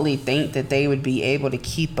remotely think that they would be able to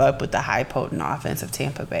keep up with the high potent offense of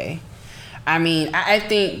Tampa Bay. I mean, I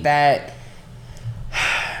think that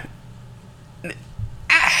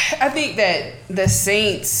the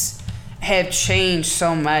Saints have changed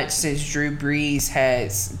so much since Drew Brees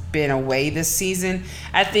has been away this season.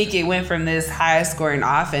 I think it went from this high scoring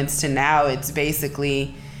offense to now it's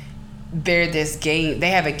basically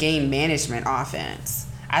they have a game management offense.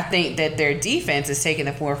 I think that their defense is taking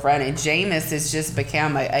the forefront, and Jameis has just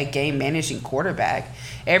become a game managing quarterback.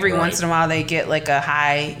 Every once in a while they get like a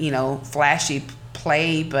high, flashy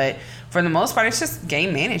play, but for the most part it's just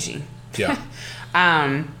game managing. Yeah.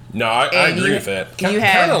 No, I agree with that.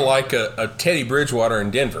 Kind of like a Teddy Bridgewater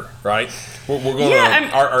in Denver, right? We're going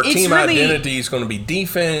our team identity is going to be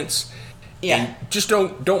defense. Yeah. And just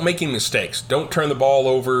don't make any mistakes. Don't turn the ball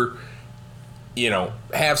over.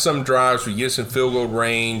 Have some drives where you get some field goal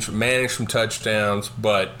range, manage some touchdowns,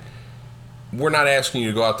 but we're not asking you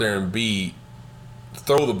to go out there and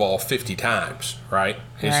throw the ball 50 times, right?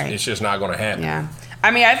 It's just not going to happen. Yeah.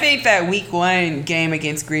 I mean, I think that week 1 game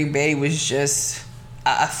against Green Bay was just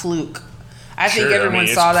a fluke. I think everyone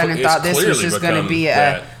saw that and thought this was just going to be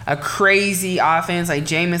a crazy offense. Like,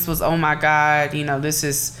 Jameis was, oh my God, this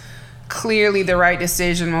is clearly the right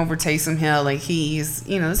decision over Taysom Hill. Like, he's,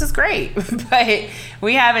 this is great. But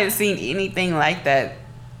we haven't seen anything like that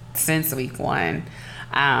since week 1.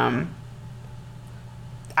 I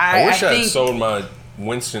wish I had sold my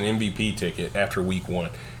Winston MVP ticket after week 1.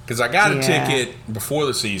 Because I got a ticket before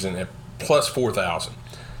the season at plus 4,000.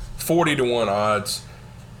 40-1 odds.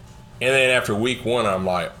 And then after week 1, I'm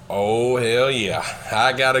like, oh, hell yeah.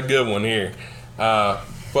 I got a good one here.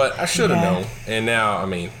 But I should have known. And now,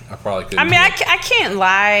 I probably couldn't. I can't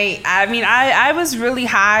lie. I was really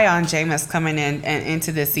high on Jameis coming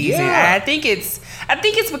into this season. Yeah. And I think it's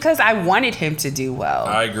because I wanted him to do well.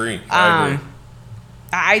 I agree. I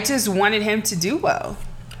just wanted him to do well.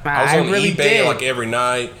 I was on eBay like every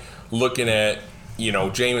night looking at,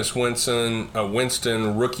 Jameis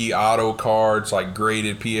Winston rookie auto cards, like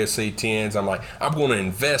graded PSA 10s. I'm like, I'm going to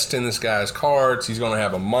invest in this guy's cards. He's going to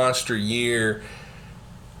have a monster year.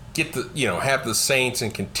 Get have the Saints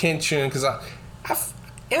in contention, because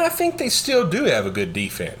I think they still do have a good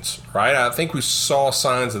defense, right? I think we saw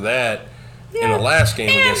signs of that in the last game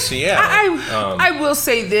against Seattle. I will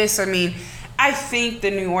say this. I think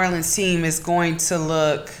the New Orleans team is going to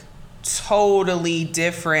look totally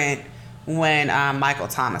different when Michael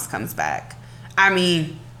Thomas comes back.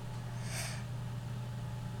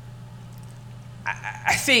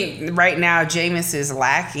 I think right now Jameis is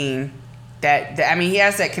lacking that. I mean, he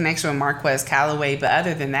has that connection with Marquez Callaway, but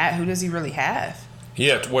other than that, who does he really have?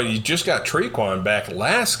 Yeah, well, you just got Traquan back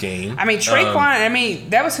last game. I mean, Traquan.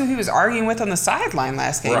 That was who he was arguing with on the sideline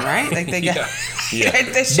last game, right? Like they got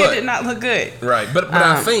that shit did not look good, right? But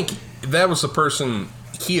I think that was the person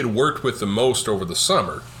he had worked with the most over the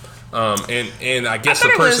summer, and I guess the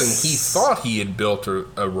person he thought he had built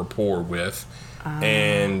a rapport with,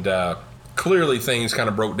 and clearly things kind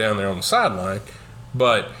of broke down there on the sideline.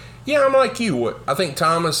 But yeah, I'm like you. I think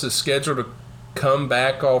Thomas is scheduled to come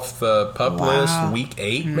back off the PUP list week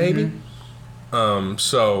 8, maybe.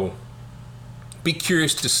 So be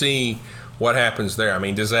curious to see what happens there. I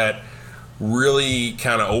mean, does that really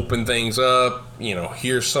kind of open things up? You know,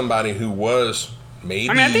 here's somebody who was maybe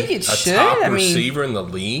I think it should. top receiver in the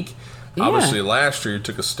league. Yeah. Obviously, last year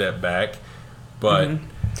took a step back, but.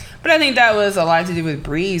 But I think that was a lot to do with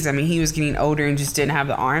Breeze. I mean, he was getting older and just didn't have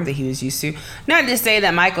the arm that he was used to. Not to say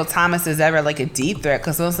that Michael Thomas is ever like a deep threat,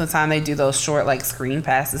 because most of the time they do those short like screen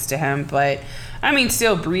passes to him. But I mean,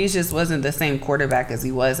 still, Breeze just wasn't the same quarterback as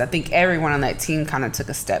he was. I think everyone on that team kind of took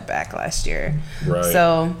a step back last year. Right.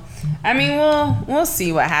 So, I mean, we'll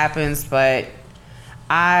see what happens. But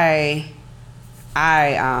wow.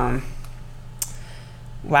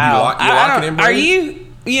 You locking in, Brady? Are you?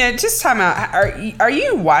 Yeah, just time out. Are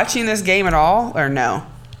you watching this game at all or no?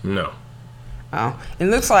 No. Oh, it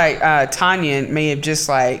looks like Tanyan may have just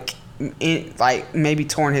maybe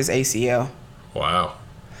torn his ACL. Wow.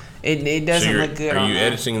 It doesn't look good. Are you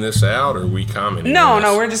editing this out, or are we commenting? No,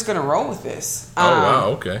 we're just gonna roll with this. Oh wow,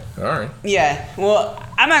 okay, all right. Yeah, well,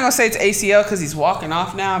 I'm not gonna say it's ACL because he's walking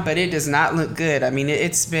off now, but it does not look good. I mean,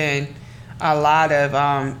 it's been a lot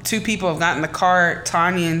of 2 people have gotten the card.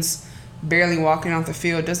 Tanyan's barely walking off the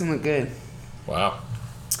field. Doesn't look good. Wow.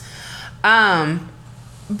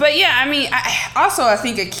 But yeah, I mean, I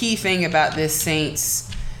think a key thing about this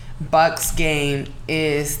Saints-Bucks game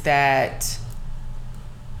is that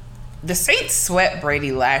the Saints swept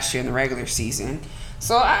Brady last year in the regular season.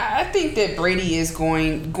 So I think that Brady is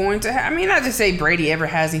going to I mean, not to say Brady ever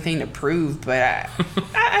has anything to prove, but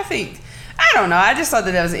I think, I don't know. I just thought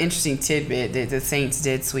that was an interesting tidbit that the Saints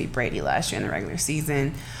did sweep Brady last year in the regular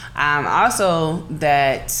season. Also,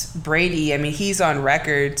 that Brady, I mean, he's on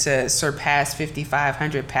record to surpass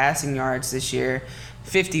 5,500 passing yards this year,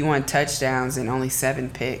 51 touchdowns, and only 7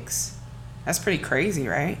 picks. That's pretty crazy,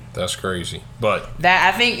 right? That's crazy. But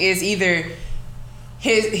that, I think, is either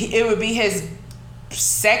it would be his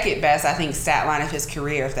second best, I think, stat line of his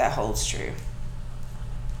career if that holds true.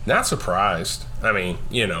 Not surprised. I mean,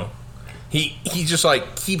 you know. He just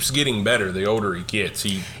like keeps getting better the older he gets.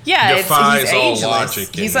 He defies he's all ageless.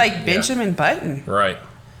 logic. He's like Benjamin Button. Right.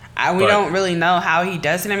 We don't really know how he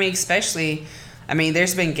does it. I mean, especially,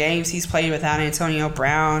 there's been games he's played without Antonio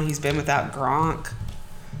Brown. He's been without Gronk.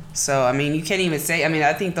 So, I mean, you can't even say,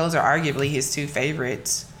 I think those are arguably his 2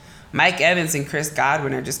 favorites. Mike Evans and Chris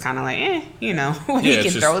Godwin are just kind of like, when he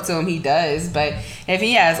can throw it to him, he does. But if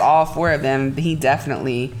he has all 4 of them, he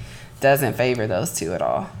definitely doesn't favor those 2 at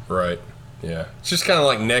all. Right. Yeah, it's just kind of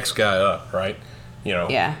like next guy up, right?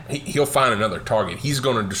 Yeah. He'll find another target. He's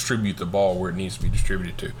going to distribute the ball where it needs to be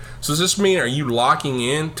distributed to. So does this mean, are you locking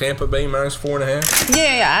in Tampa Bay minus 4.5?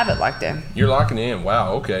 Yeah, I have it locked in. You're locking in.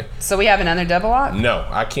 Wow. Okay. So we have another double lock? No,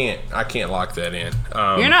 I can't lock that in.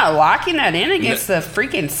 You're not locking that in against the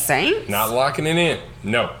freaking Saints? Not locking it in.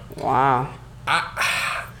 No. Wow.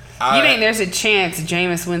 You think there's a chance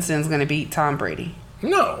Jameis Winston's going to beat Tom Brady?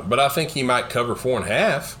 No, but I think he might cover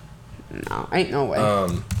 4.5. No, ain't no way.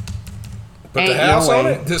 Put the house on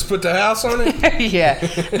it? Just put the house on it? Yeah.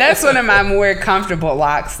 That's one of my more comfortable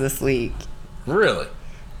locks this week. Really?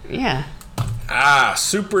 Yeah.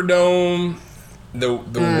 Superdome. The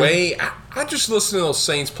way I just listen to those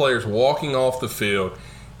Saints players walking off the field,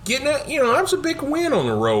 getting that, that was a big win on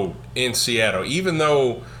the road in Seattle, even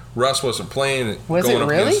though Russ wasn't playing. Was it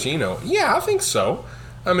really? Against, yeah, I think so.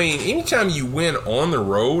 I mean, anytime you win on the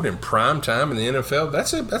road in prime time in the NFL,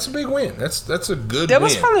 that's a big win. That's a good win. That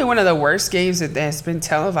was probably one of the worst games that has been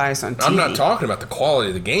televised on TV. I'm not talking about the quality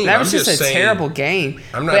of the game. That was just a terrible game.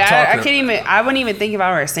 I'm not talking. I wouldn't even think if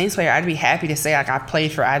I were a Saints player, I'd be happy to say I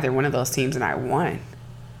played for either one of those teams and I won.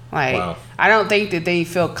 Wow. I don't think that they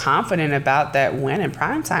feel confident about that win in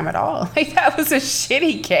primetime at all. That was a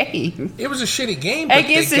shitty game. It was a shitty game, but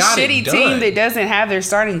against a shitty team that doesn't have their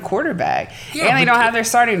starting quarterback. Yeah, and they don't have their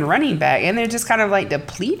starting running back. And they're just kind of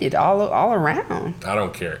depleted all around. I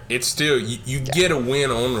don't care. It's still, you get a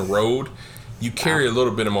win on the road, you carry a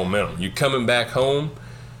little bit of momentum. You're coming back home.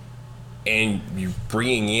 and you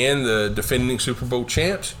bringing in the defending Super Bowl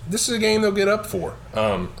champs, this is a game they'll get up for.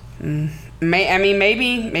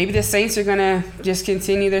 Maybe the Saints are gonna just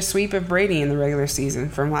continue their sweep of Brady in the regular season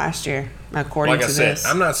from last year, according to this. Like I said,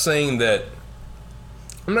 I'm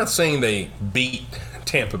not saying they beat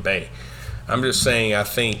Tampa Bay. I'm just saying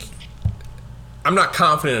I'm not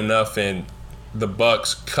confident enough in the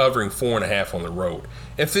Bucks covering 4.5 on the road.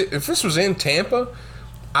 If this was in Tampa,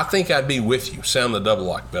 I think I'd be with you, sound the double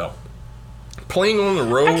lock bell. Playing on the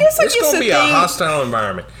road, it's going to be a hostile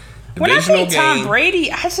environment. When I think Tom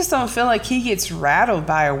Brady, I just don't feel like he gets rattled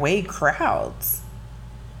by away crowds.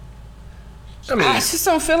 I just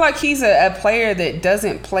don't feel like he's a player that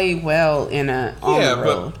doesn't play well on the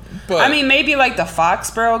road. But maybe like the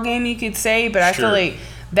Foxborough game you could say, but I feel like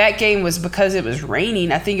that game was because it was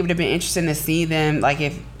raining. I think it would have been interesting to see them, like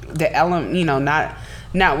if the element,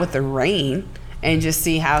 not with the rain, and just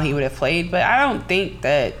see how he would have played. But I don't think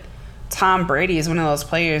that Tom Brady is one of those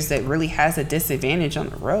players that really has a disadvantage on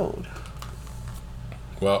the road.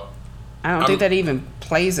 Well, I don't think that even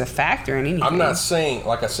plays a factor in anything. I'm not saying,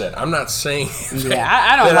 like I said, I'm not saying.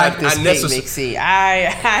 I don't like this pick, Big C. I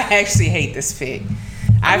actually hate this pick.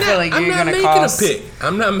 I feel like you're going to cause.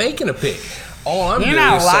 I'm not making a pick. All I'm doing is saying. You're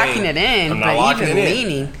not locking it in, but even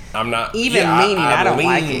leaning. I'm not. Even leaning, I don't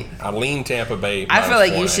like it. I lean Tampa Bay. I feel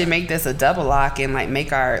like you should make this a double lock and like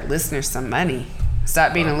make our listeners some money.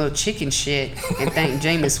 Stop being a little chicken shit and think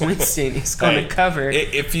Jameis Winston is going to cover.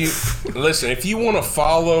 If you want to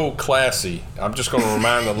follow Classy, I'm just going to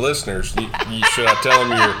remind the listeners. Should I tell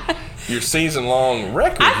them your season long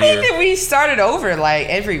record here? I think that we started over like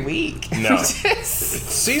every week. No,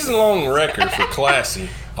 season long record for Classy: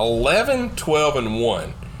 11, 12, and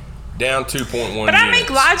 1. Down 2.1. But I make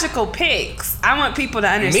logical picks. I want people to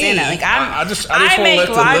understand that. Like I just want to let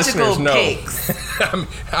the listeners know.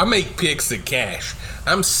 Picks. I make picks that cash.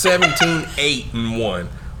 I'm 17, 8, and 1,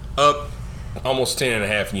 up almost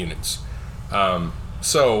 10.5 units.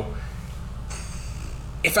 So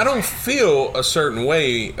if I don't feel a certain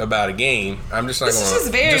way about a game, I'm just not going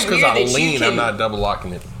to. Just because I lean, I'm not double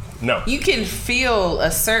locking it. No. You can feel a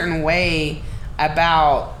certain way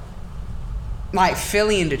about. Like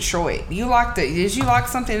Philly and Detroit. Did you lock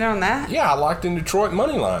something in on that? Yeah, I locked in Detroit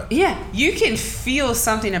money line. Yeah, you can feel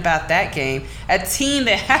something about that game. A team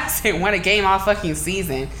that hasn't won a game all fucking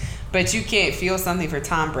season, but you can't feel something for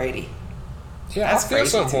Tom Brady. Yeah, I feel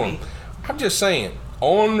something for him. I'm just saying,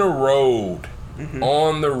 on the road,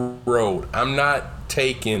 I'm not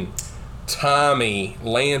taking Tommy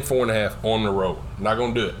laying 4.5 on the road. I'm not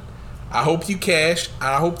going to do it. I hope you cash.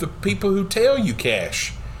 I hope the people who tell you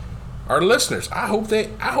cash. Our listeners, I hope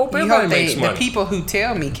everybody makes money. The people who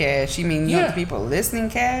tell me cash, you mean the people listening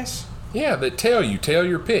cash? Yeah, that tell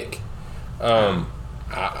your pick.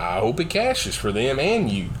 I hope it cashes for them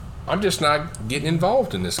and you. I'm just not getting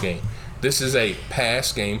involved in this game. This is a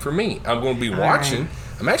pass game for me. I'm going to be watching.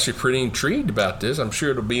 Right. I'm actually pretty intrigued about this. I'm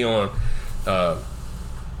sure it'll be on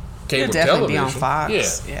cable television. Be on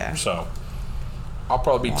Fox. Yeah. So I'll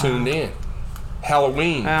probably be tuned in.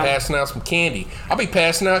 Halloween, passing out some candy. I'll be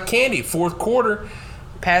passing out candy fourth quarter.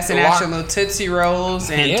 Passing out your little Tootsie Rolls,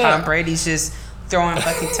 and Tom Brady's just throwing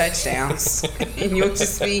fucking touchdowns. And you'll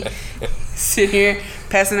just be sitting here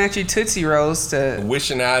passing out your Tootsie Rolls to...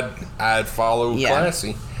 Wishing I'd follow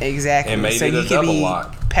Classy. Exactly. And made it a double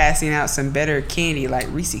lock. Passing out some better candy like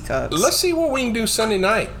Reese Cups. Let's see what we can do Sunday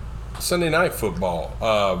night. Sunday night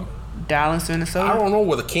football. Dallas, Minnesota. I don't know.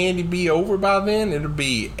 Will the candy be over by then? It'll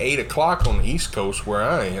be 8 o'clock on the East Coast where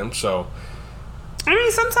I am. So, I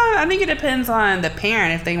mean, sometimes I think it depends on the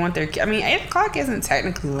parent if they want their. 8 o'clock isn't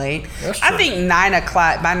technically late. That's true. I think 9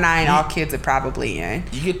 o'clock. By 9, all kids are probably in.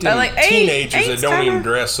 You get them teenagers that don't even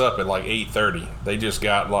dress up at like 8:30. They just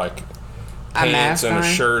got like pants and a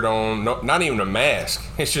shirt on. No, not even a mask.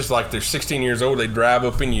 It's just like they're 16 years old. They drive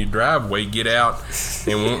up in your driveway, get out,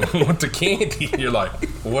 and want the candy. You're like,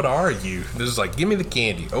 what are you? This is like, give me the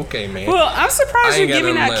candy. Okay, man. Well, I'm surprised you're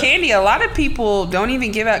giving out candy. A lot of people don't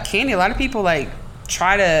even give out candy. A lot of people like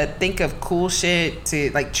try to think of cool shit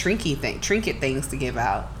to like trinket things to give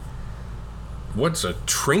out. What's a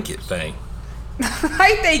trinket thing?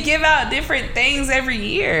 Like they give out different things every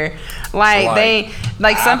year.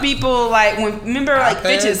 Some people remember like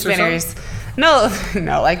fidget spinners. No,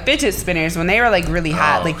 like fidget spinners when they were like really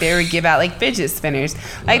hot, like they would give out like fidget spinners.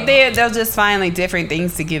 Like they'll just find like different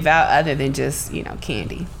things to give out other than just,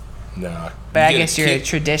 candy. No. But I guess you're a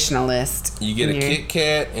traditionalist. You get a Kit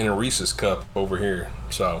Kat and a Reese's cup over here.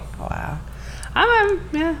 So. Wow.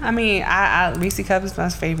 Reese's cup is my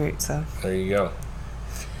favorite, so. There you go.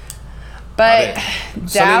 But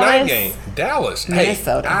Sunday night Dallas, game, Dallas,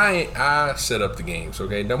 Minnesota. Hey, I set up the games.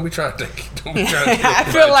 Okay, don't be trying to take. I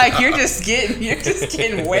feel like you're just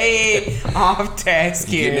getting way off task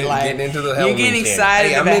here. Getting into the Halloween you're getting candy.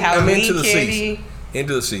 excited about Halloween into the candy. season.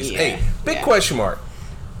 Into the season. Yeah. Hey, big question mark.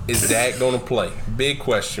 Is Dak going to play? Big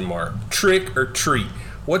question mark. Trick or treat?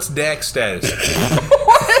 What's Dak's status?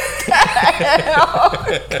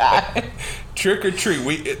 Oh, God. Trick or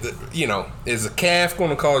treat? Is the calf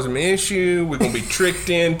going to cause him an issue? We're going to be tricked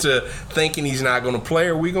into thinking he's not going to play,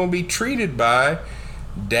 or are we going to be treated by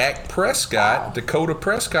Dak Prescott, Dakota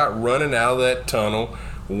Prescott, running out of that tunnel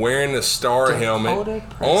wearing the star helmet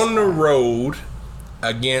on the road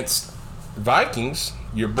against Vikings,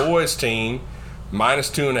 your boys' team,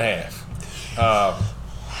 -2.5.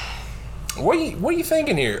 What are you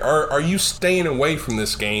thinking here? Are you staying away from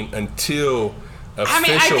this game until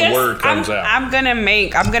official word comes out? I'm gonna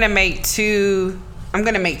make two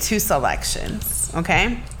selections.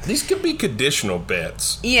 Okay. These could be conditional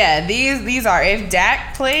bets. Yeah, these are, if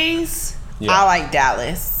Dak plays, I like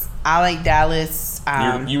Dallas.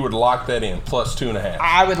 You would lock that in +2.5.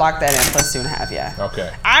 I would lock that in +2.5. Yeah.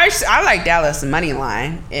 Okay. I like Dallas money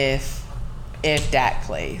line if Dak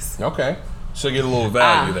plays. Okay. So get a little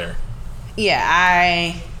value there. Yeah,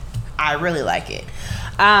 I really like it.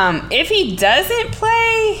 If he doesn't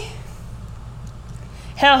play,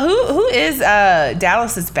 hell, who is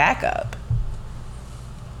Dallas's backup?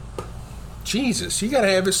 Jesus, you got to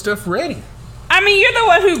have his stuff ready. I mean, you're the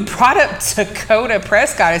one who brought up Dakota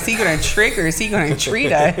Prescott. Is he going to trick or is he going to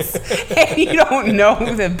treat us? And you don't know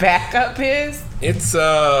who the backup is? It's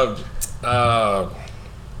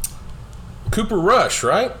Cooper Rush,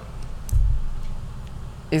 right?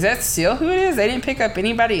 Is that still who it is? They didn't pick up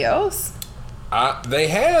anybody else? They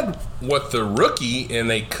had the rookie, and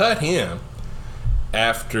they cut him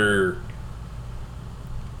after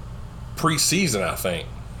preseason, I think.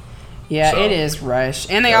 Yeah, So, it is Rush.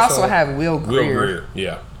 And they also have Will Greer.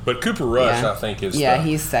 Yeah. But Cooper Rush, I think, is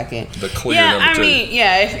he's second. The clear number 2.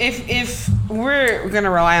 If we're going to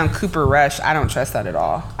rely on Cooper Rush, I don't trust that at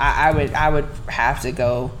all. I would have to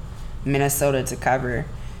go Minnesota to cover.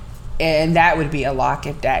 And that would be a lock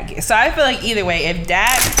if Dak gets. So I feel like either way, if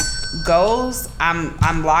Dak goes,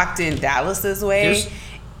 I'm locked in Dallas's way.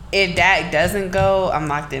 If Dak doesn't go, I'm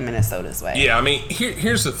locked in Minnesota's way. Yeah, I mean,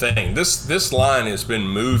 here's the thing. This line has been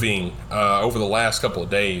moving over the last couple of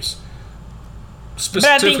days. But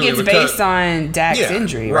I think it's based on Dak's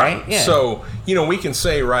injury, right? Yeah. So, we can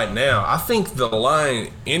say right now, I think the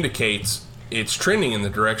line indicates it's trending in the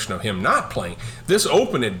direction of him not playing. This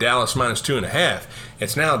opened at Dallas -2.5.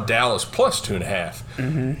 It's now Dallas +2.5.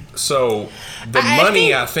 Mm-hmm. So the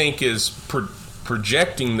money, I think, is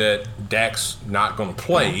projecting that Dak's not going to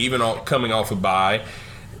play, even coming off a bye.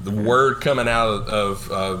 The word coming out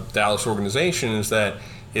of Dallas organization is that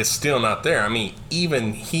it's still not there. I mean,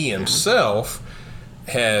 even he himself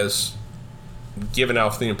has given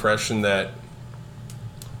off the impression that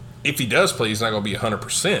if he does play, he's not going to be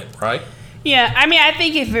 100%, right? Yeah, I mean, I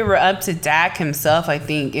think if it were up to Dak himself, I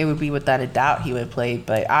think it would be without a doubt he would play.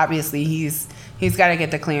 But obviously, he's got to get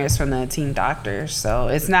the clearance from the team doctors, so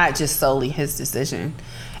it's not just solely his decision.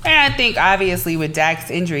 And I think obviously with Dak's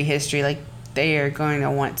injury history, like, they are going to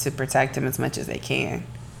want to protect him as much as they can.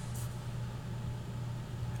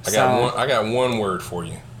 I got one word for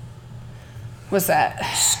you. What's that?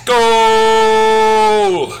 Skull.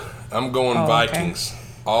 I'm going Vikings. Okay.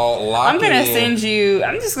 I'm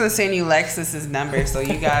just gonna send you Lexus's number so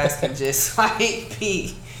you guys can just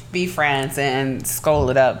be friends and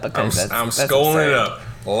skull it up, because I'm that's skulling absurd. it up,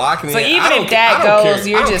 locking it. So even if Dak goes,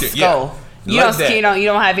 you're just skull. Yeah. You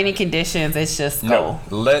don't have any conditions. It's just skull.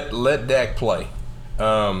 No, let Dak play.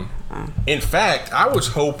 In fact, I was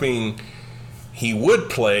hoping he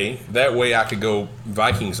would play. That way, I could go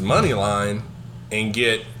Vikings money line and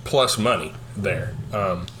get plus money there.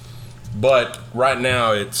 But right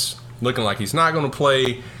now, it's looking like he's not going to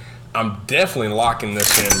play. I'm definitely locking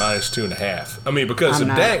this in -2.5. I mean, because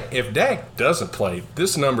if Dak doesn't play,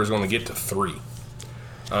 this number is going to get to 3.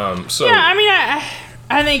 So yeah, I mean,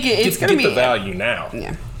 I think it's going to be the value now.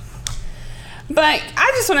 Yeah. But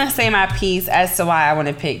I just want to say my piece as to why I want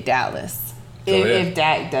to pick Dallas if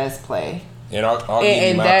Dak does play. And I'll give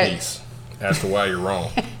you my piece as to why you're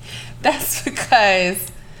wrong. That's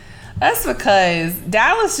because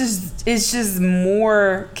Dallas is just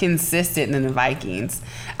more consistent than the Vikings.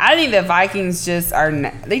 I think the Vikings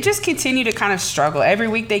they just continue to kind of struggle. Every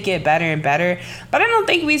week they get better and better, but I don't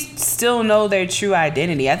think we still know their true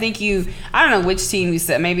identity. I don't know which team you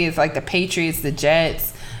said. Maybe it's like the Patriots, the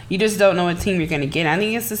Jets. You just don't know what team you're going to get. I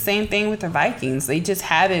think it's the same thing with the Vikings. They just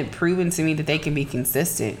haven't proven to me that they can be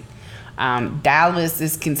consistent. Dallas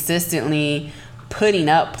is consistently putting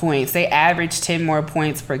up points. They average 10 more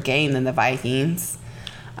points per game than the Vikings.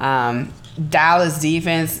 Dallas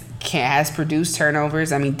defense has produced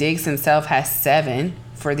turnovers. I mean, Diggs himself has 7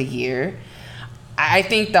 for the year. I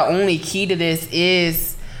think the only key to this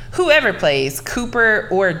is whoever plays, Cooper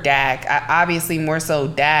or Dak. Obviously, more so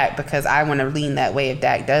Dak, because I want to lean that way if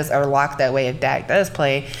Dak does, or lock that way if Dak does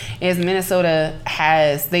play. Is Minnesota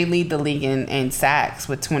they lead the league in sacks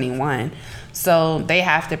with 21, so they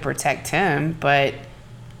have to protect him. But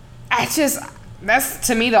that's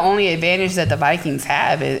to me the only advantage that the Vikings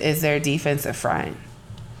have is their defensive front.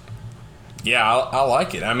 Yeah, I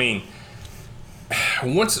like it. I mean,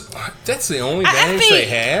 that's the only advantage they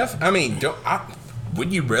have. I mean,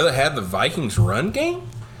 would you rather have the Vikings run game?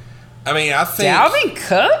 I mean, I think Dalvin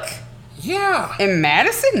Cook. Yeah. And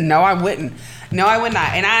Madison? No, I wouldn't. No, I would not.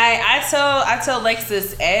 And I tell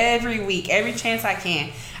Lexus every week, every chance I can,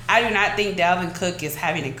 I do not think Dalvin Cook is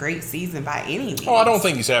having a great season by any means. Oh, I don't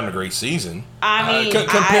think he's having a great season. I mean,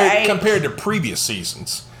 compared to previous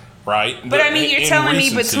seasons, right? But I mean, you're telling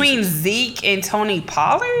me between Zeke and Tony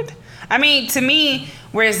Pollard? I mean, to me,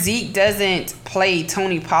 where Zeke doesn't play,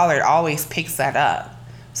 Tony Pollard always picks that up.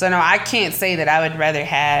 So, no, I can't say that I would rather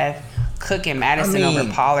have Cook and Madison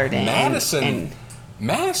over Pollard.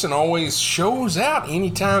 Madison always shows out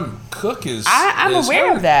anytime Cook is I'm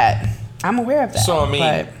aware of that. So, I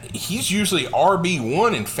mean, he's usually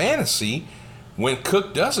RB1 in fantasy when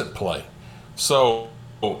Cook doesn't play. So,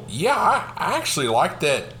 yeah, I actually like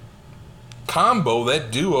that combo,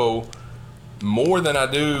 that duo, more than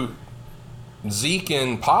I do Zeke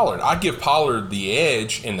and Pollard. I give Pollard the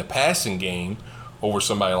edge in the passing game over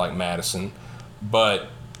somebody like Madison, but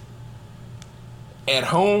at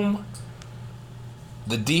home,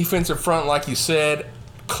 the defensive front, like you said,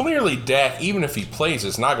 clearly Dak, even if he plays,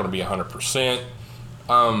 is not going to be 100%.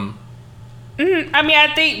 I mean,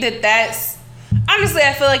 I think that's honestly,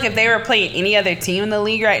 I feel like if they were playing any other team in the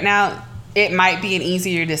league right now, it might be an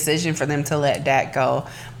easier decision for them to let Dak go.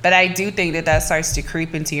 But I do think that starts to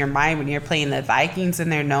creep into your mind when you're playing the Vikings,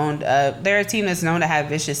 and they're a team that's known to have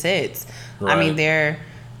vicious hits. Right. I mean, they're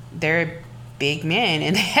big men,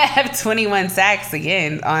 and they have 21 sacks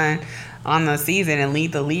again on the season and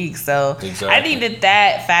lead the league. So exactly. I think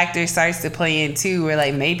that factor starts to play in too, where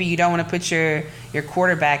like maybe you don't want to put your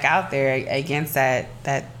quarterback out there against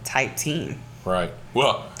that type team. Right.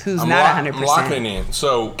 Well, who's not 100%. I'm locking it in.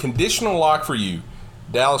 So conditional lock for you.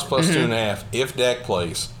 Dallas plus 2.5 if Dak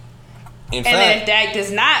plays. Then if Dak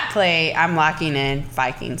does not play, I'm locking in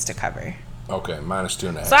Vikings to cover. Okay, minus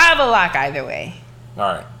 2.5. So I have a lock either way. All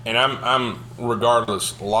right, and I'm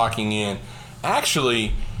regardless locking in.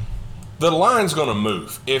 Actually, the line's going to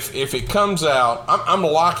move. If it comes out, I'm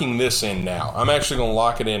locking this in now. I'm actually going to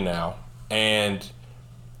lock it in now, and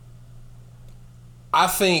I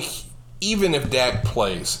think even if Dak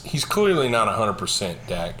plays, he's clearly not 100%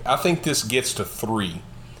 Dak. I think this gets to 3.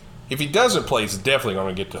 If he doesn't play, it's definitely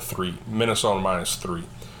going to get to 3. Minnesota minus 3.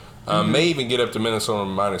 May even get up to Minnesota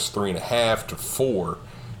minus 3.5 to 4,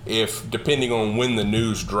 depending on when the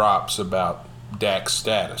news drops about Dak's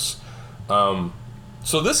status.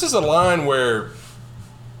 So this is a line where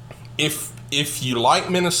if you like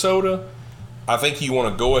Minnesota, I think you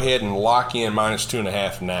want to go ahead and lock in minus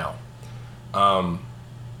 2.5 now.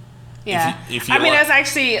 Yeah. I mean, that's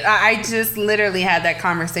actually, I just literally had that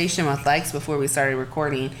conversation with Lex before we started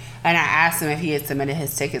recording, and I asked him if he had submitted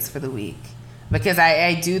his tickets for the week. Because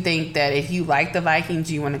I do think that if you like the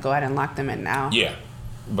Vikings, you want to go ahead and lock them in now. Yeah,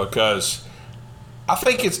 because I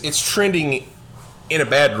think it's trending in a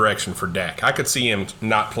bad direction for Dak. I could see him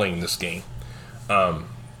not playing this game. And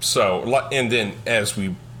then as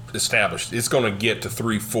we established, it's going to get to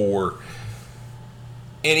 3-4.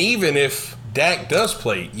 And even if Dak does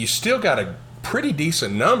play, you still got a pretty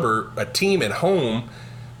decent number, a team at home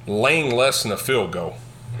laying less than a field goal.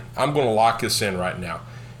 I'm going to lock this in right now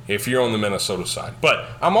if you're on the Minnesota side.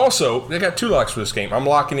 But they got 2 locks for this game. I'm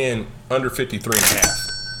locking in under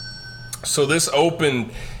 53.5. So this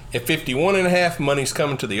opened at 51.5. Money's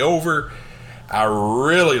coming to the over. I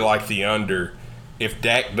really like the under if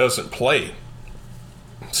Dak doesn't play.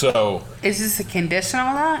 So is this a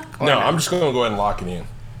conditional lock? No, I'm just going to go ahead and lock it in.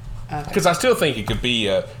 Because I still think it could be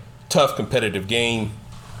a tough, competitive game.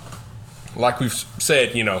 Like we've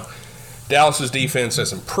said, Dallas's defense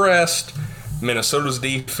has impressed. Minnesota's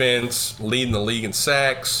defense leading the league in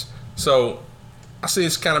sacks. So I see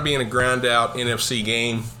it's kind of being a ground-out NFC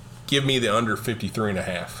game. Give me the under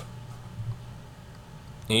 53.5.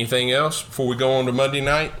 Anything else before we go on to Monday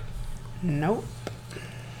night? Nope.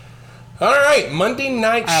 All right, Monday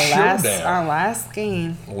night showdown. Our last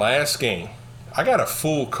game. Last game. I got a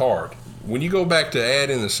full card. when you go back to add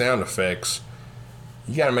in the sound effects,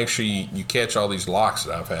 you got to make sure you catch all these locks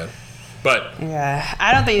that I've had. But yeah,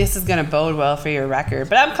 I don't think this is going to bode well for your record.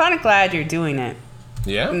 But I'm kind of glad you're doing it.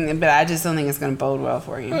 Yeah. But I just don't think it's going to bode well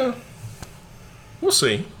for you. We'll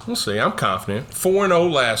see. I'm confident.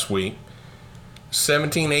 4-0 last week.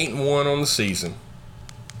 17-8-1 on the season.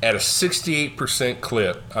 At a 68%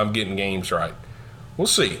 clip, I'm getting games right. We'll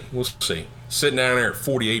see. Sitting down there at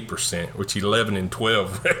 48%, which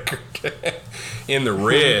 11-12 record in the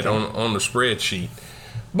red on the spreadsheet.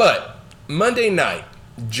 But Monday night,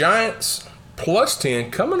 Giants plus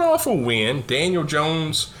 10, coming off a win. Daniel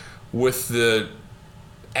Jones with the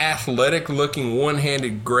athletic-looking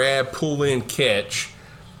one-handed grab, pull-in catch,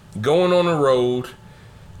 going on the road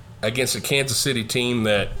against a Kansas City team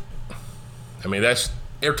that, I mean, that's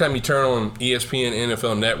every time you turn on ESPN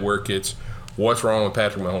NFL Network, it's what's wrong with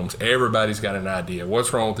Patrick Mahomes. Everybody's got an idea.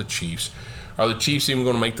 What's wrong with the Chiefs? Are the Chiefs even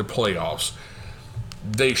going to make the playoffs?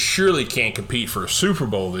 They surely can't compete for a Super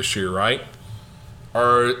Bowl this year, right?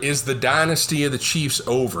 Or is the dynasty of the Chiefs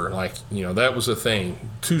over? Like, that was a thing.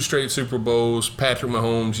 2 straight Super Bowls, Patrick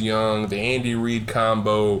Mahomes young, the Andy Reid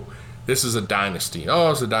combo. This is a dynasty.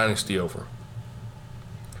 Oh, is the dynasty over?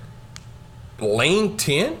 Laying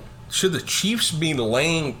 10? Should the Chiefs be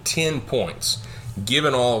laying 10 points,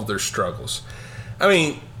 given all of their struggles? I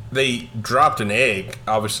mean, they dropped an egg,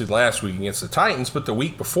 obviously, last week against the Titans, but the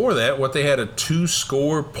week before that, they had a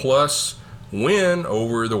 2-score plus win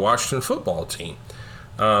over the Washington football team.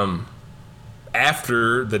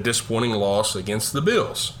 After the disappointing loss against the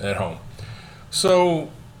Bills at home.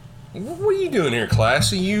 So, what are you doing here,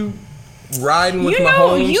 class? Are you riding with Mahomes and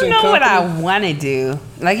company? You know what I want to do.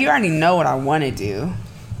 Like, you already know what I want to do.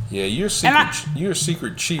 Yeah, you're a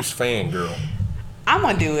secret Chiefs fan, girl. I'm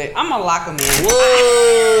going to do it. I'm going to lock them in.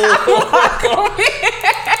 Whoa! I'm going to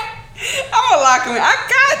lock them in.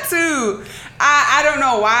 I got to. I don't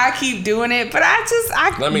know why I keep doing it, but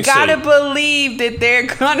I gotta believe that they're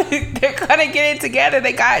gonna get it together.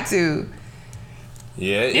 They got to.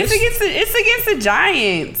 Yeah, it's against the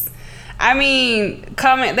Giants. I mean,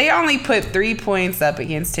 they only put 3 points up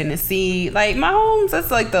against Tennessee. Like, Mahomes,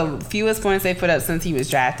 that's like the fewest points they put up since he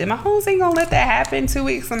was drafted. Mahomes ain't gonna let that happen 2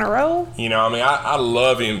 weeks in a row. I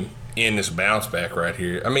love him in this bounce back right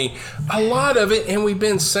here. I mean, a lot of it, and we've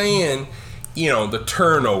been saying, the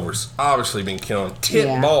turnovers obviously been killing.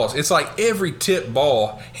 Tip balls. It's like every tip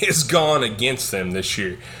ball has gone against them this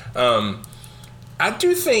year. I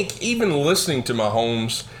do think, even listening to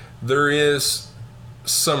Mahomes, there is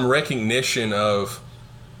some recognition of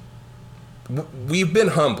we've been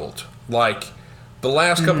humbled. Like, the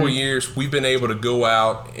last couple of years, we've been able to go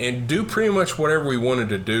out and do pretty much whatever we wanted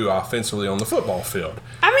to do offensively on the football field.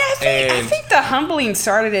 I mean, I think the humbling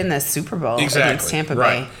started in the Super Bowl against Tampa Bay.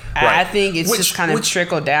 Right. I think it's just kind of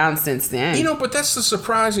trickled down since then. But that's the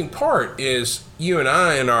surprising part is you and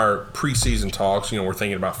I in our preseason talks, we're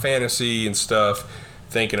thinking about fantasy and stuff,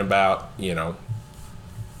 thinking about,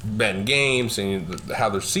 betting games and how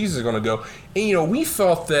their season is going to go. And, we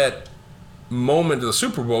felt that moment of the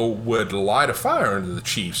Super Bowl would light a fire under the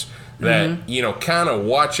Chiefs. That, kind of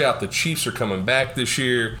watch out, the Chiefs are coming back this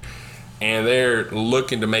year and they're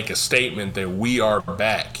looking to make a statement that we are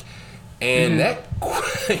back. And that,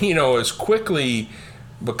 has quickly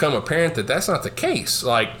become apparent that that's not the case.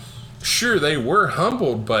 Like, sure, they were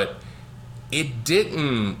humbled, but it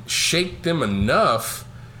didn't shake them enough.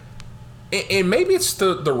 And maybe it's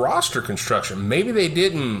the roster construction. Maybe they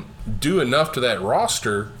didn't do enough to that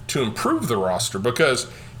roster to improve the roster because,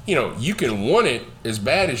 you can want it as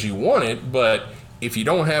bad as you want it, but if you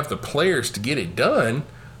don't have the players to get it done,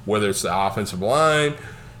 whether it's the offensive line,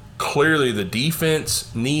 clearly the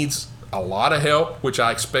defense needs a lot of help, which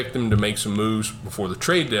I expect them to make some moves before the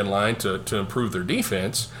trade deadline to improve their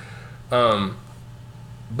defense.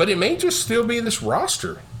 But it may just still be this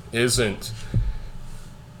roster isn't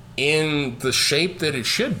in the shape that it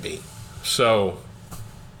should be. So,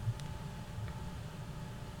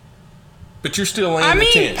 but you're still laying the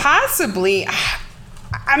 10. Possibly.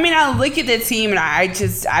 I mean, I look at the team and I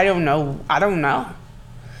don't know.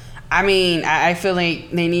 I mean, I feel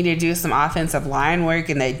like they need to do some offensive line work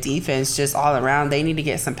and that defense just all around. They need to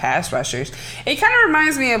get some pass rushers. It kind of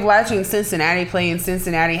reminds me of watching Cincinnati play, and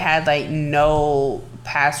Cincinnati had like no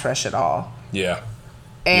pass rush at all. Yeah.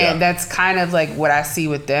 And that's kind of like what I see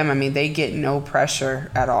with them. I mean, they get no pressure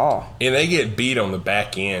at all. And they get beat on the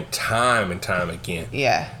back end time and time again.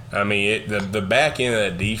 Yeah. I mean, the back end of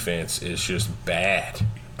that defense is just bad.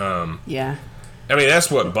 Yeah. I mean, that's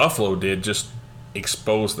what Buffalo did, just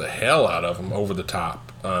expose the hell out of them over the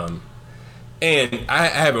top. And I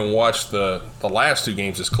haven't watched the last two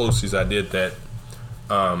games as closely as I did that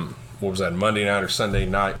what was that, Monday night or Sunday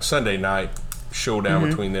night showdown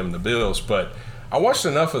between them and the Bills. But I watched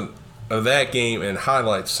enough of that game and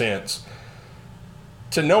highlights since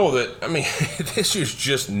to know that, I mean, this is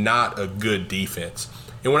just not a good defense.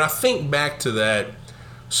 And when I think back to that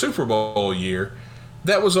Super Bowl year,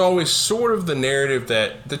 that was always sort of the narrative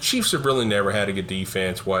that the Chiefs have really never had a good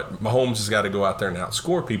defense. Mahomes has got to go out there and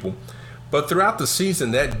outscore people. But throughout the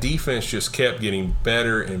season, that defense just kept getting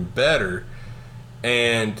better and better.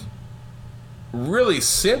 And really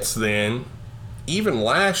since then, even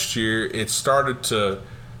last year, it started to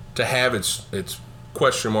have its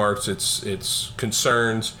question marks, its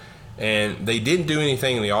concerns, and they didn't do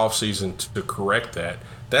anything in the offseason to correct that.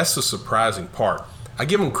 That's the surprising part. I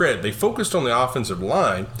give them credit. They focused on the offensive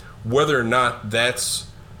line. Whether or not that's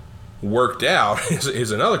worked out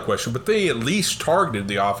is another question, but they at least targeted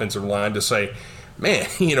the offensive line to say, man,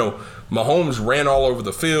 Mahomes ran all over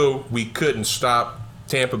the field. We couldn't stop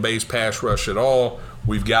Tampa Bay's pass rush at all.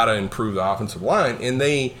 We've got to improve the offensive line. And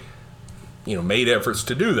they, made efforts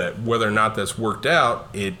to do that. Whether or not that's worked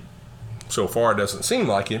out, so far it doesn't seem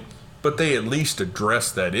like it, but they at least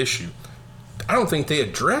addressed that issue. I don't think they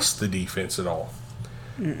addressed the defense at all.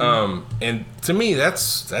 And to me,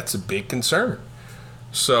 that's a big concern.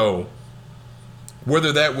 So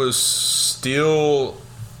whether that was still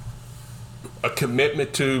a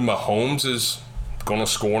commitment to Mahomes is going to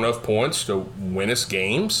score enough points to win us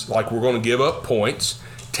games, like we're going to give up points,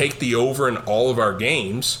 take the over in all of our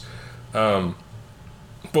games, but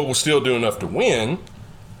we'll still do enough to win,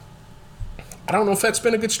 I don't know if that's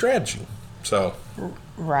been a good strategy. So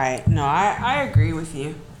right. No, I agree with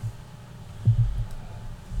you.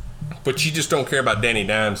 But you just don't care about Danny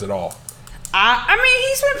Dimes at all. I mean,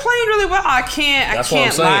 he's been playing really well. I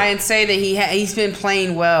can't lie and say that he's been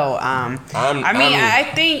playing well. I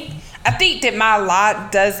think that my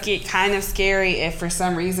lot does get kind of scary if for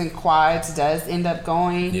some reason Quads does end up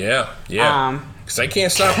going. Yeah. Because they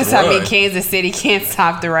can't stop the run. I mean, Kansas City can't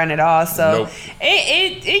stop the run at all. So nope.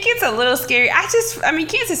 it gets a little scary.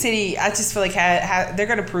 Kansas City, I just feel like they're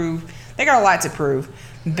going to prove. They got a lot to prove.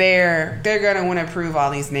 They're going to want to prove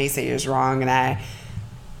all these naysayers wrong. And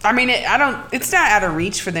it's not out of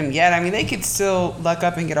reach for them yet. I mean, they could still luck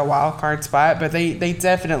up and get a wild card spot, but they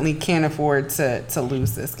definitely can't afford to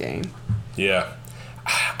lose this game. Yeah.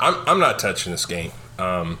 I'm not touching this game.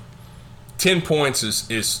 10 points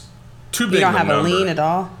is too big of a number. You don't have a lean at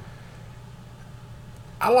all?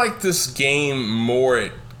 I like this game more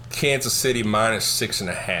at Kansas City minus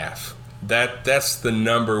 6.5. That's the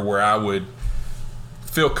number where I would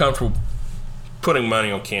feel comfortable putting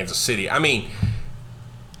money on Kansas City. I mean,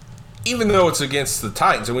 even though it's against the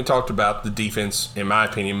Titans, and we talked about the defense, in my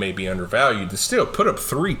opinion, may be undervalued, to still put up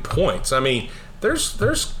 3 points. I mean,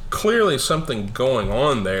 there's clearly something going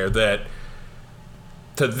on there that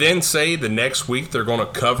to then say the next week they're going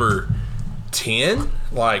to cover 10,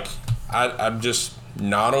 like I'm just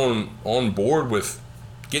not on board with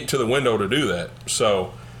getting to the window to do that.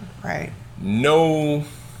 So right. No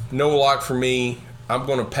lock for me. I'm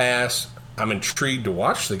going to pass. I'm intrigued to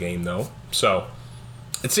watch the game, though. So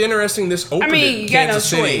it's interesting. This opened you got no Kansas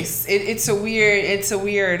City. choice. It's a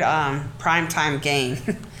weird primetime game.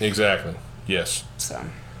 Exactly. Yes. So.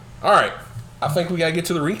 All right. I think we got to get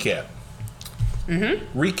to the recap.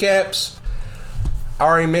 Recaps. I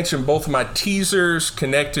already mentioned both of my teasers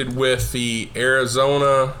connected with the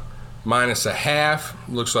Arizona minus a half.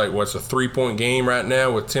 Looks like what's a 3-point game right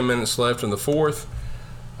now with 10 minutes left in the fourth.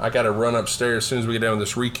 I got to run upstairs as soon as we get done with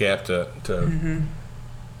this recap to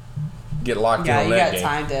get locked in on that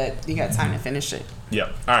game. You got time to finish it.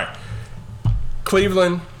 Yep. All right.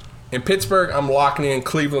 Cleveland and Pittsburgh. I'm locking in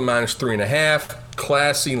Cleveland minus 3.5.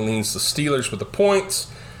 Classy leans the Steelers with the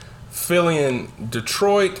points. Philly and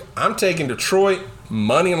Detroit. I'm taking Detroit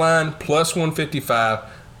money line plus 155.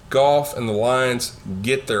 Goff and the Lions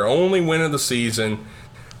get their only win of the season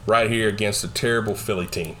right here against a terrible Philly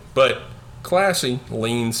team. But Classy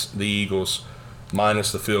leans the Eagles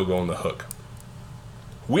minus the field goal on the hook.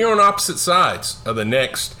 We are on opposite sides of the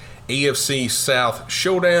next AFC South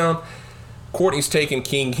showdown. Courtney's taking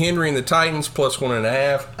King Henry and the Titans plus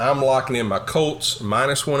 1.5. I'm locking in my Colts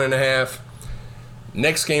minus 1.5.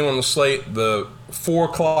 Next game on the slate, the 4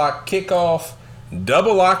 o'clock kickoff,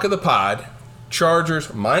 double lock of the pod,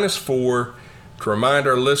 Chargers minus 4. To remind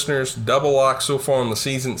our listeners, double lock so far in the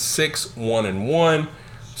season, 6-1-1.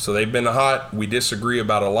 So they've been hot. We disagree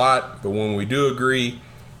about a lot, but when we do agree,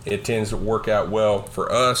 it tends to work out well for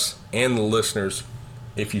us and the listeners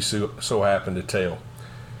if you so happen to tell.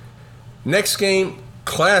 Next game,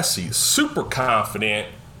 Classy, super confident.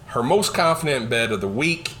 Her most confident bet of the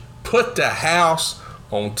week. Put the house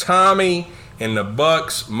on Tommy and the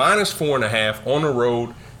Bucks -4.5 on the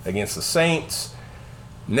road against the Saints.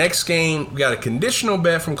 Next game, we got a conditional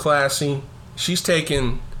bet from Classy. She's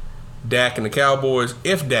taking Dak and the Cowboys.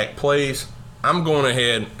 If Dak plays, I'm going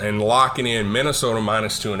ahead and locking in Minnesota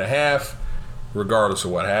 -2.5, regardless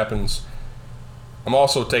of what happens. I'm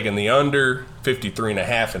also taking the under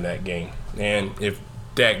 53.5 in that game. And if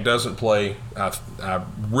Dak doesn't play, I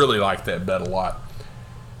really like that bet a lot.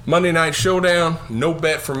 Monday Night Showdown, no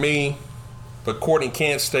bet for me, but Courtney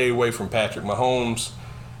can't stay away from Patrick Mahomes.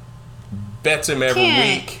 Bets him every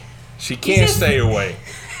week. She can't stay away.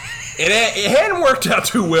 It hadn't worked out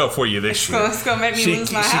too well for you this year. It's going to make me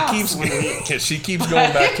lose my house. She keeps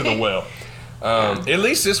going back to the well. At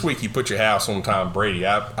least this week you put your house on Tom Brady.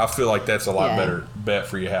 I feel like that's a lot better bet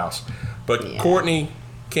for your house. But Courtney,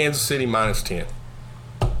 Kansas City -10.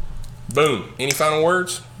 Boom. Any final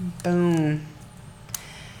words? Boom.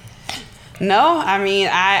 No, I mean,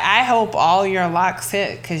 I hope all your locks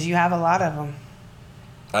hit because you have a lot of them.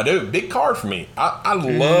 I do. Big card for me. I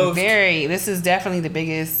love. This is definitely the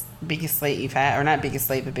biggest slate you've had, or not biggest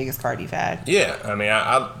slate, but biggest card you've had. Yeah, I mean,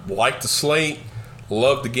 I like the slate.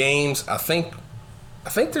 Love the games. I think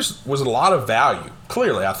there was a lot of value.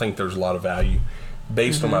 Clearly, I think there's a lot of value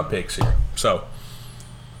based on my picks here. So,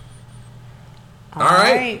 all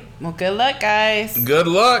right. Well, good luck, guys. Good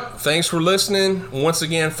luck. Thanks for listening. Once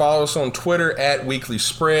again, follow us on Twitter at Weekly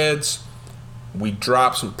Spreads. We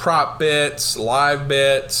drop some prop bets, live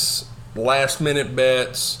bets, last-minute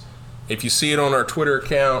bets. If you see it on our Twitter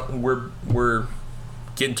account, we're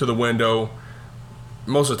getting to the window.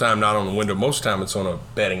 Most of the time, not on the window. Most of the time, it's on a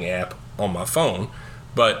betting app on my phone.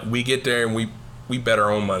 But we get there and we bet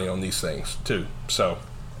our own money on these things, too. So,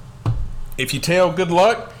 if you tail, good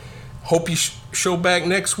luck. Hope you show back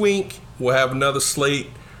next week. We'll have another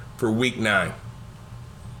slate for Week 9.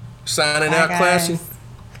 Signing out, guys. Classy.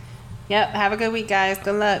 Yep. Have a good week, guys.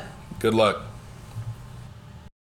 Good luck. Good luck.